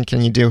compression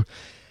can you do?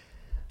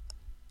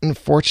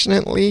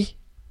 Unfortunately,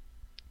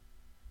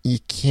 you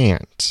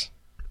can't.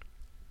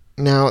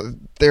 Now,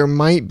 there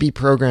might be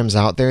programs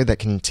out there that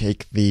can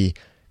take the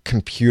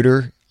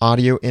computer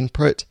audio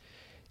input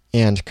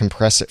and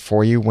compress it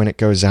for you when it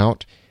goes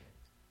out.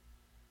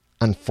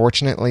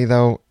 Unfortunately,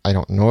 though, I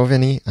don't know of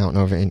any. I don't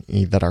know of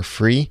any that are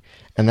free.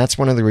 And that's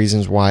one of the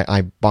reasons why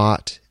I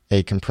bought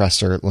a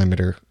compressor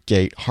limiter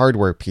gate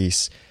hardware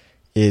piece,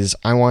 is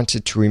I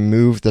wanted to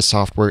remove the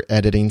software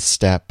editing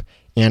step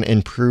and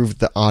improve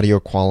the audio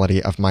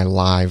quality of my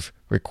live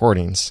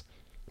recordings.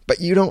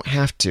 But you don't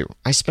have to.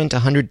 I spent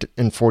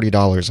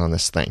 $140 on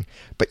this thing,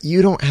 but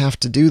you don't have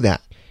to do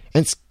that.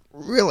 And it's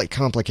really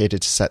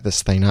complicated to set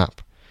this thing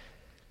up.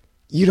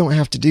 You don't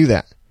have to do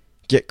that.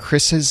 Get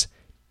Chris's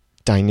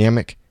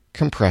dynamic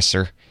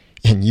compressor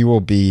and you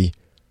will be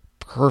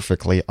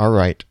perfectly all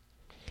right.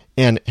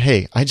 And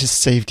hey, I just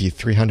saved you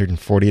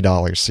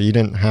 $340, so you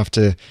didn't have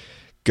to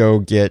go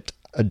get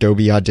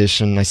Adobe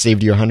Audition. I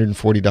saved you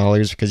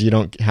 $140 because you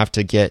don't have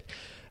to get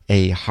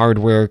a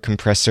hardware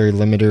compressor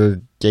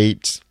limiter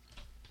gate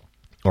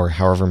or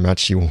however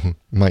much you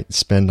might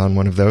spend on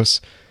one of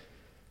those.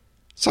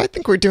 So I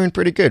think we're doing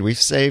pretty good. We've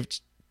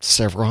saved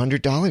several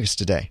 $100s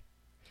today.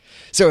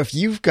 So if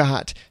you've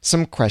got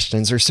some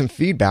questions or some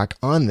feedback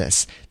on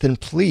this, then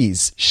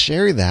please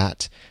share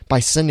that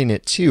by sending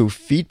it to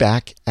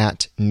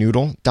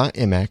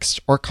feedback@noodle.mx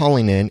or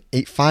calling in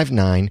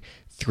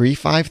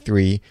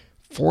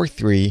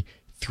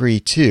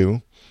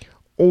 859-353-4332,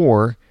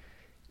 or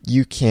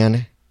you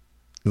can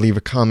leave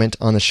a comment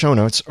on the show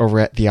notes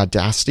over at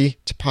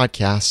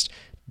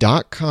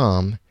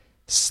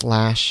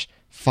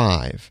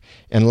theaudacitytopodcast.com/5.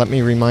 And let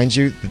me remind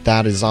you that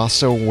that is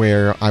also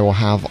where I will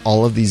have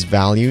all of these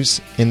values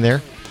in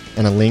there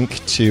and a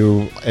link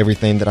to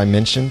everything that I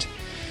mentioned.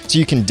 So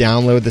you can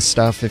download the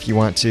stuff if you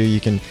want to. You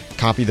can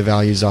copy the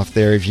values off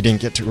there if you didn't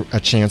get a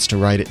chance to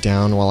write it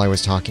down while I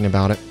was talking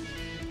about it.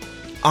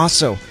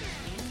 Also,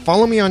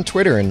 follow me on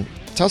Twitter and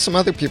tell some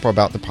other people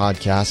about the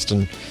podcast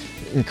and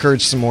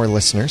encourage some more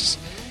listeners.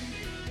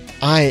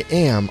 I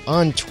am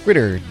on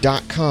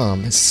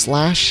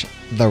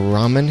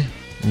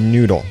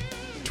twitter.com/theramennoodle.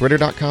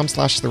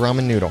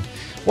 Twitter.com/theramennoodle.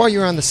 While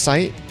you're on the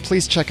site,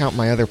 please check out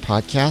my other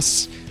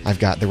podcasts. I've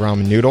got The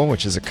Ramen Noodle,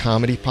 which is a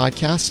comedy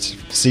podcast,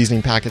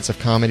 seasoning packets of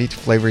comedy to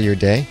flavor your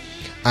day.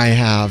 I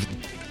have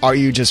Are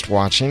You Just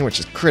Watching, which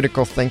is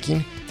critical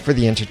thinking for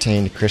the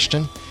entertained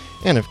Christian.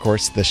 And of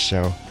course, this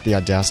show, The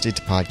Audacity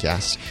to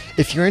Podcast.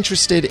 If you're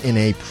interested in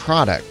a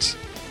product,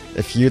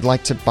 if you'd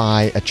like to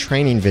buy a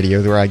training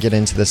video where I get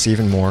into this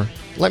even more,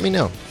 let me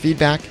know.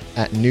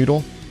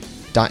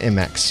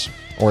 Feedback@noodle.mx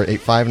or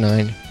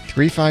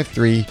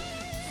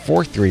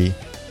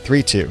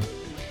 859-353-4332.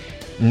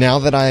 Now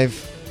that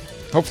I've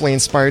hopefully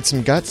inspired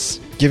some guts,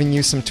 given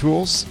you some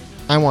tools,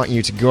 I want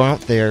you to go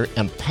out there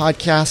and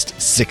podcast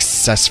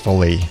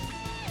successfully.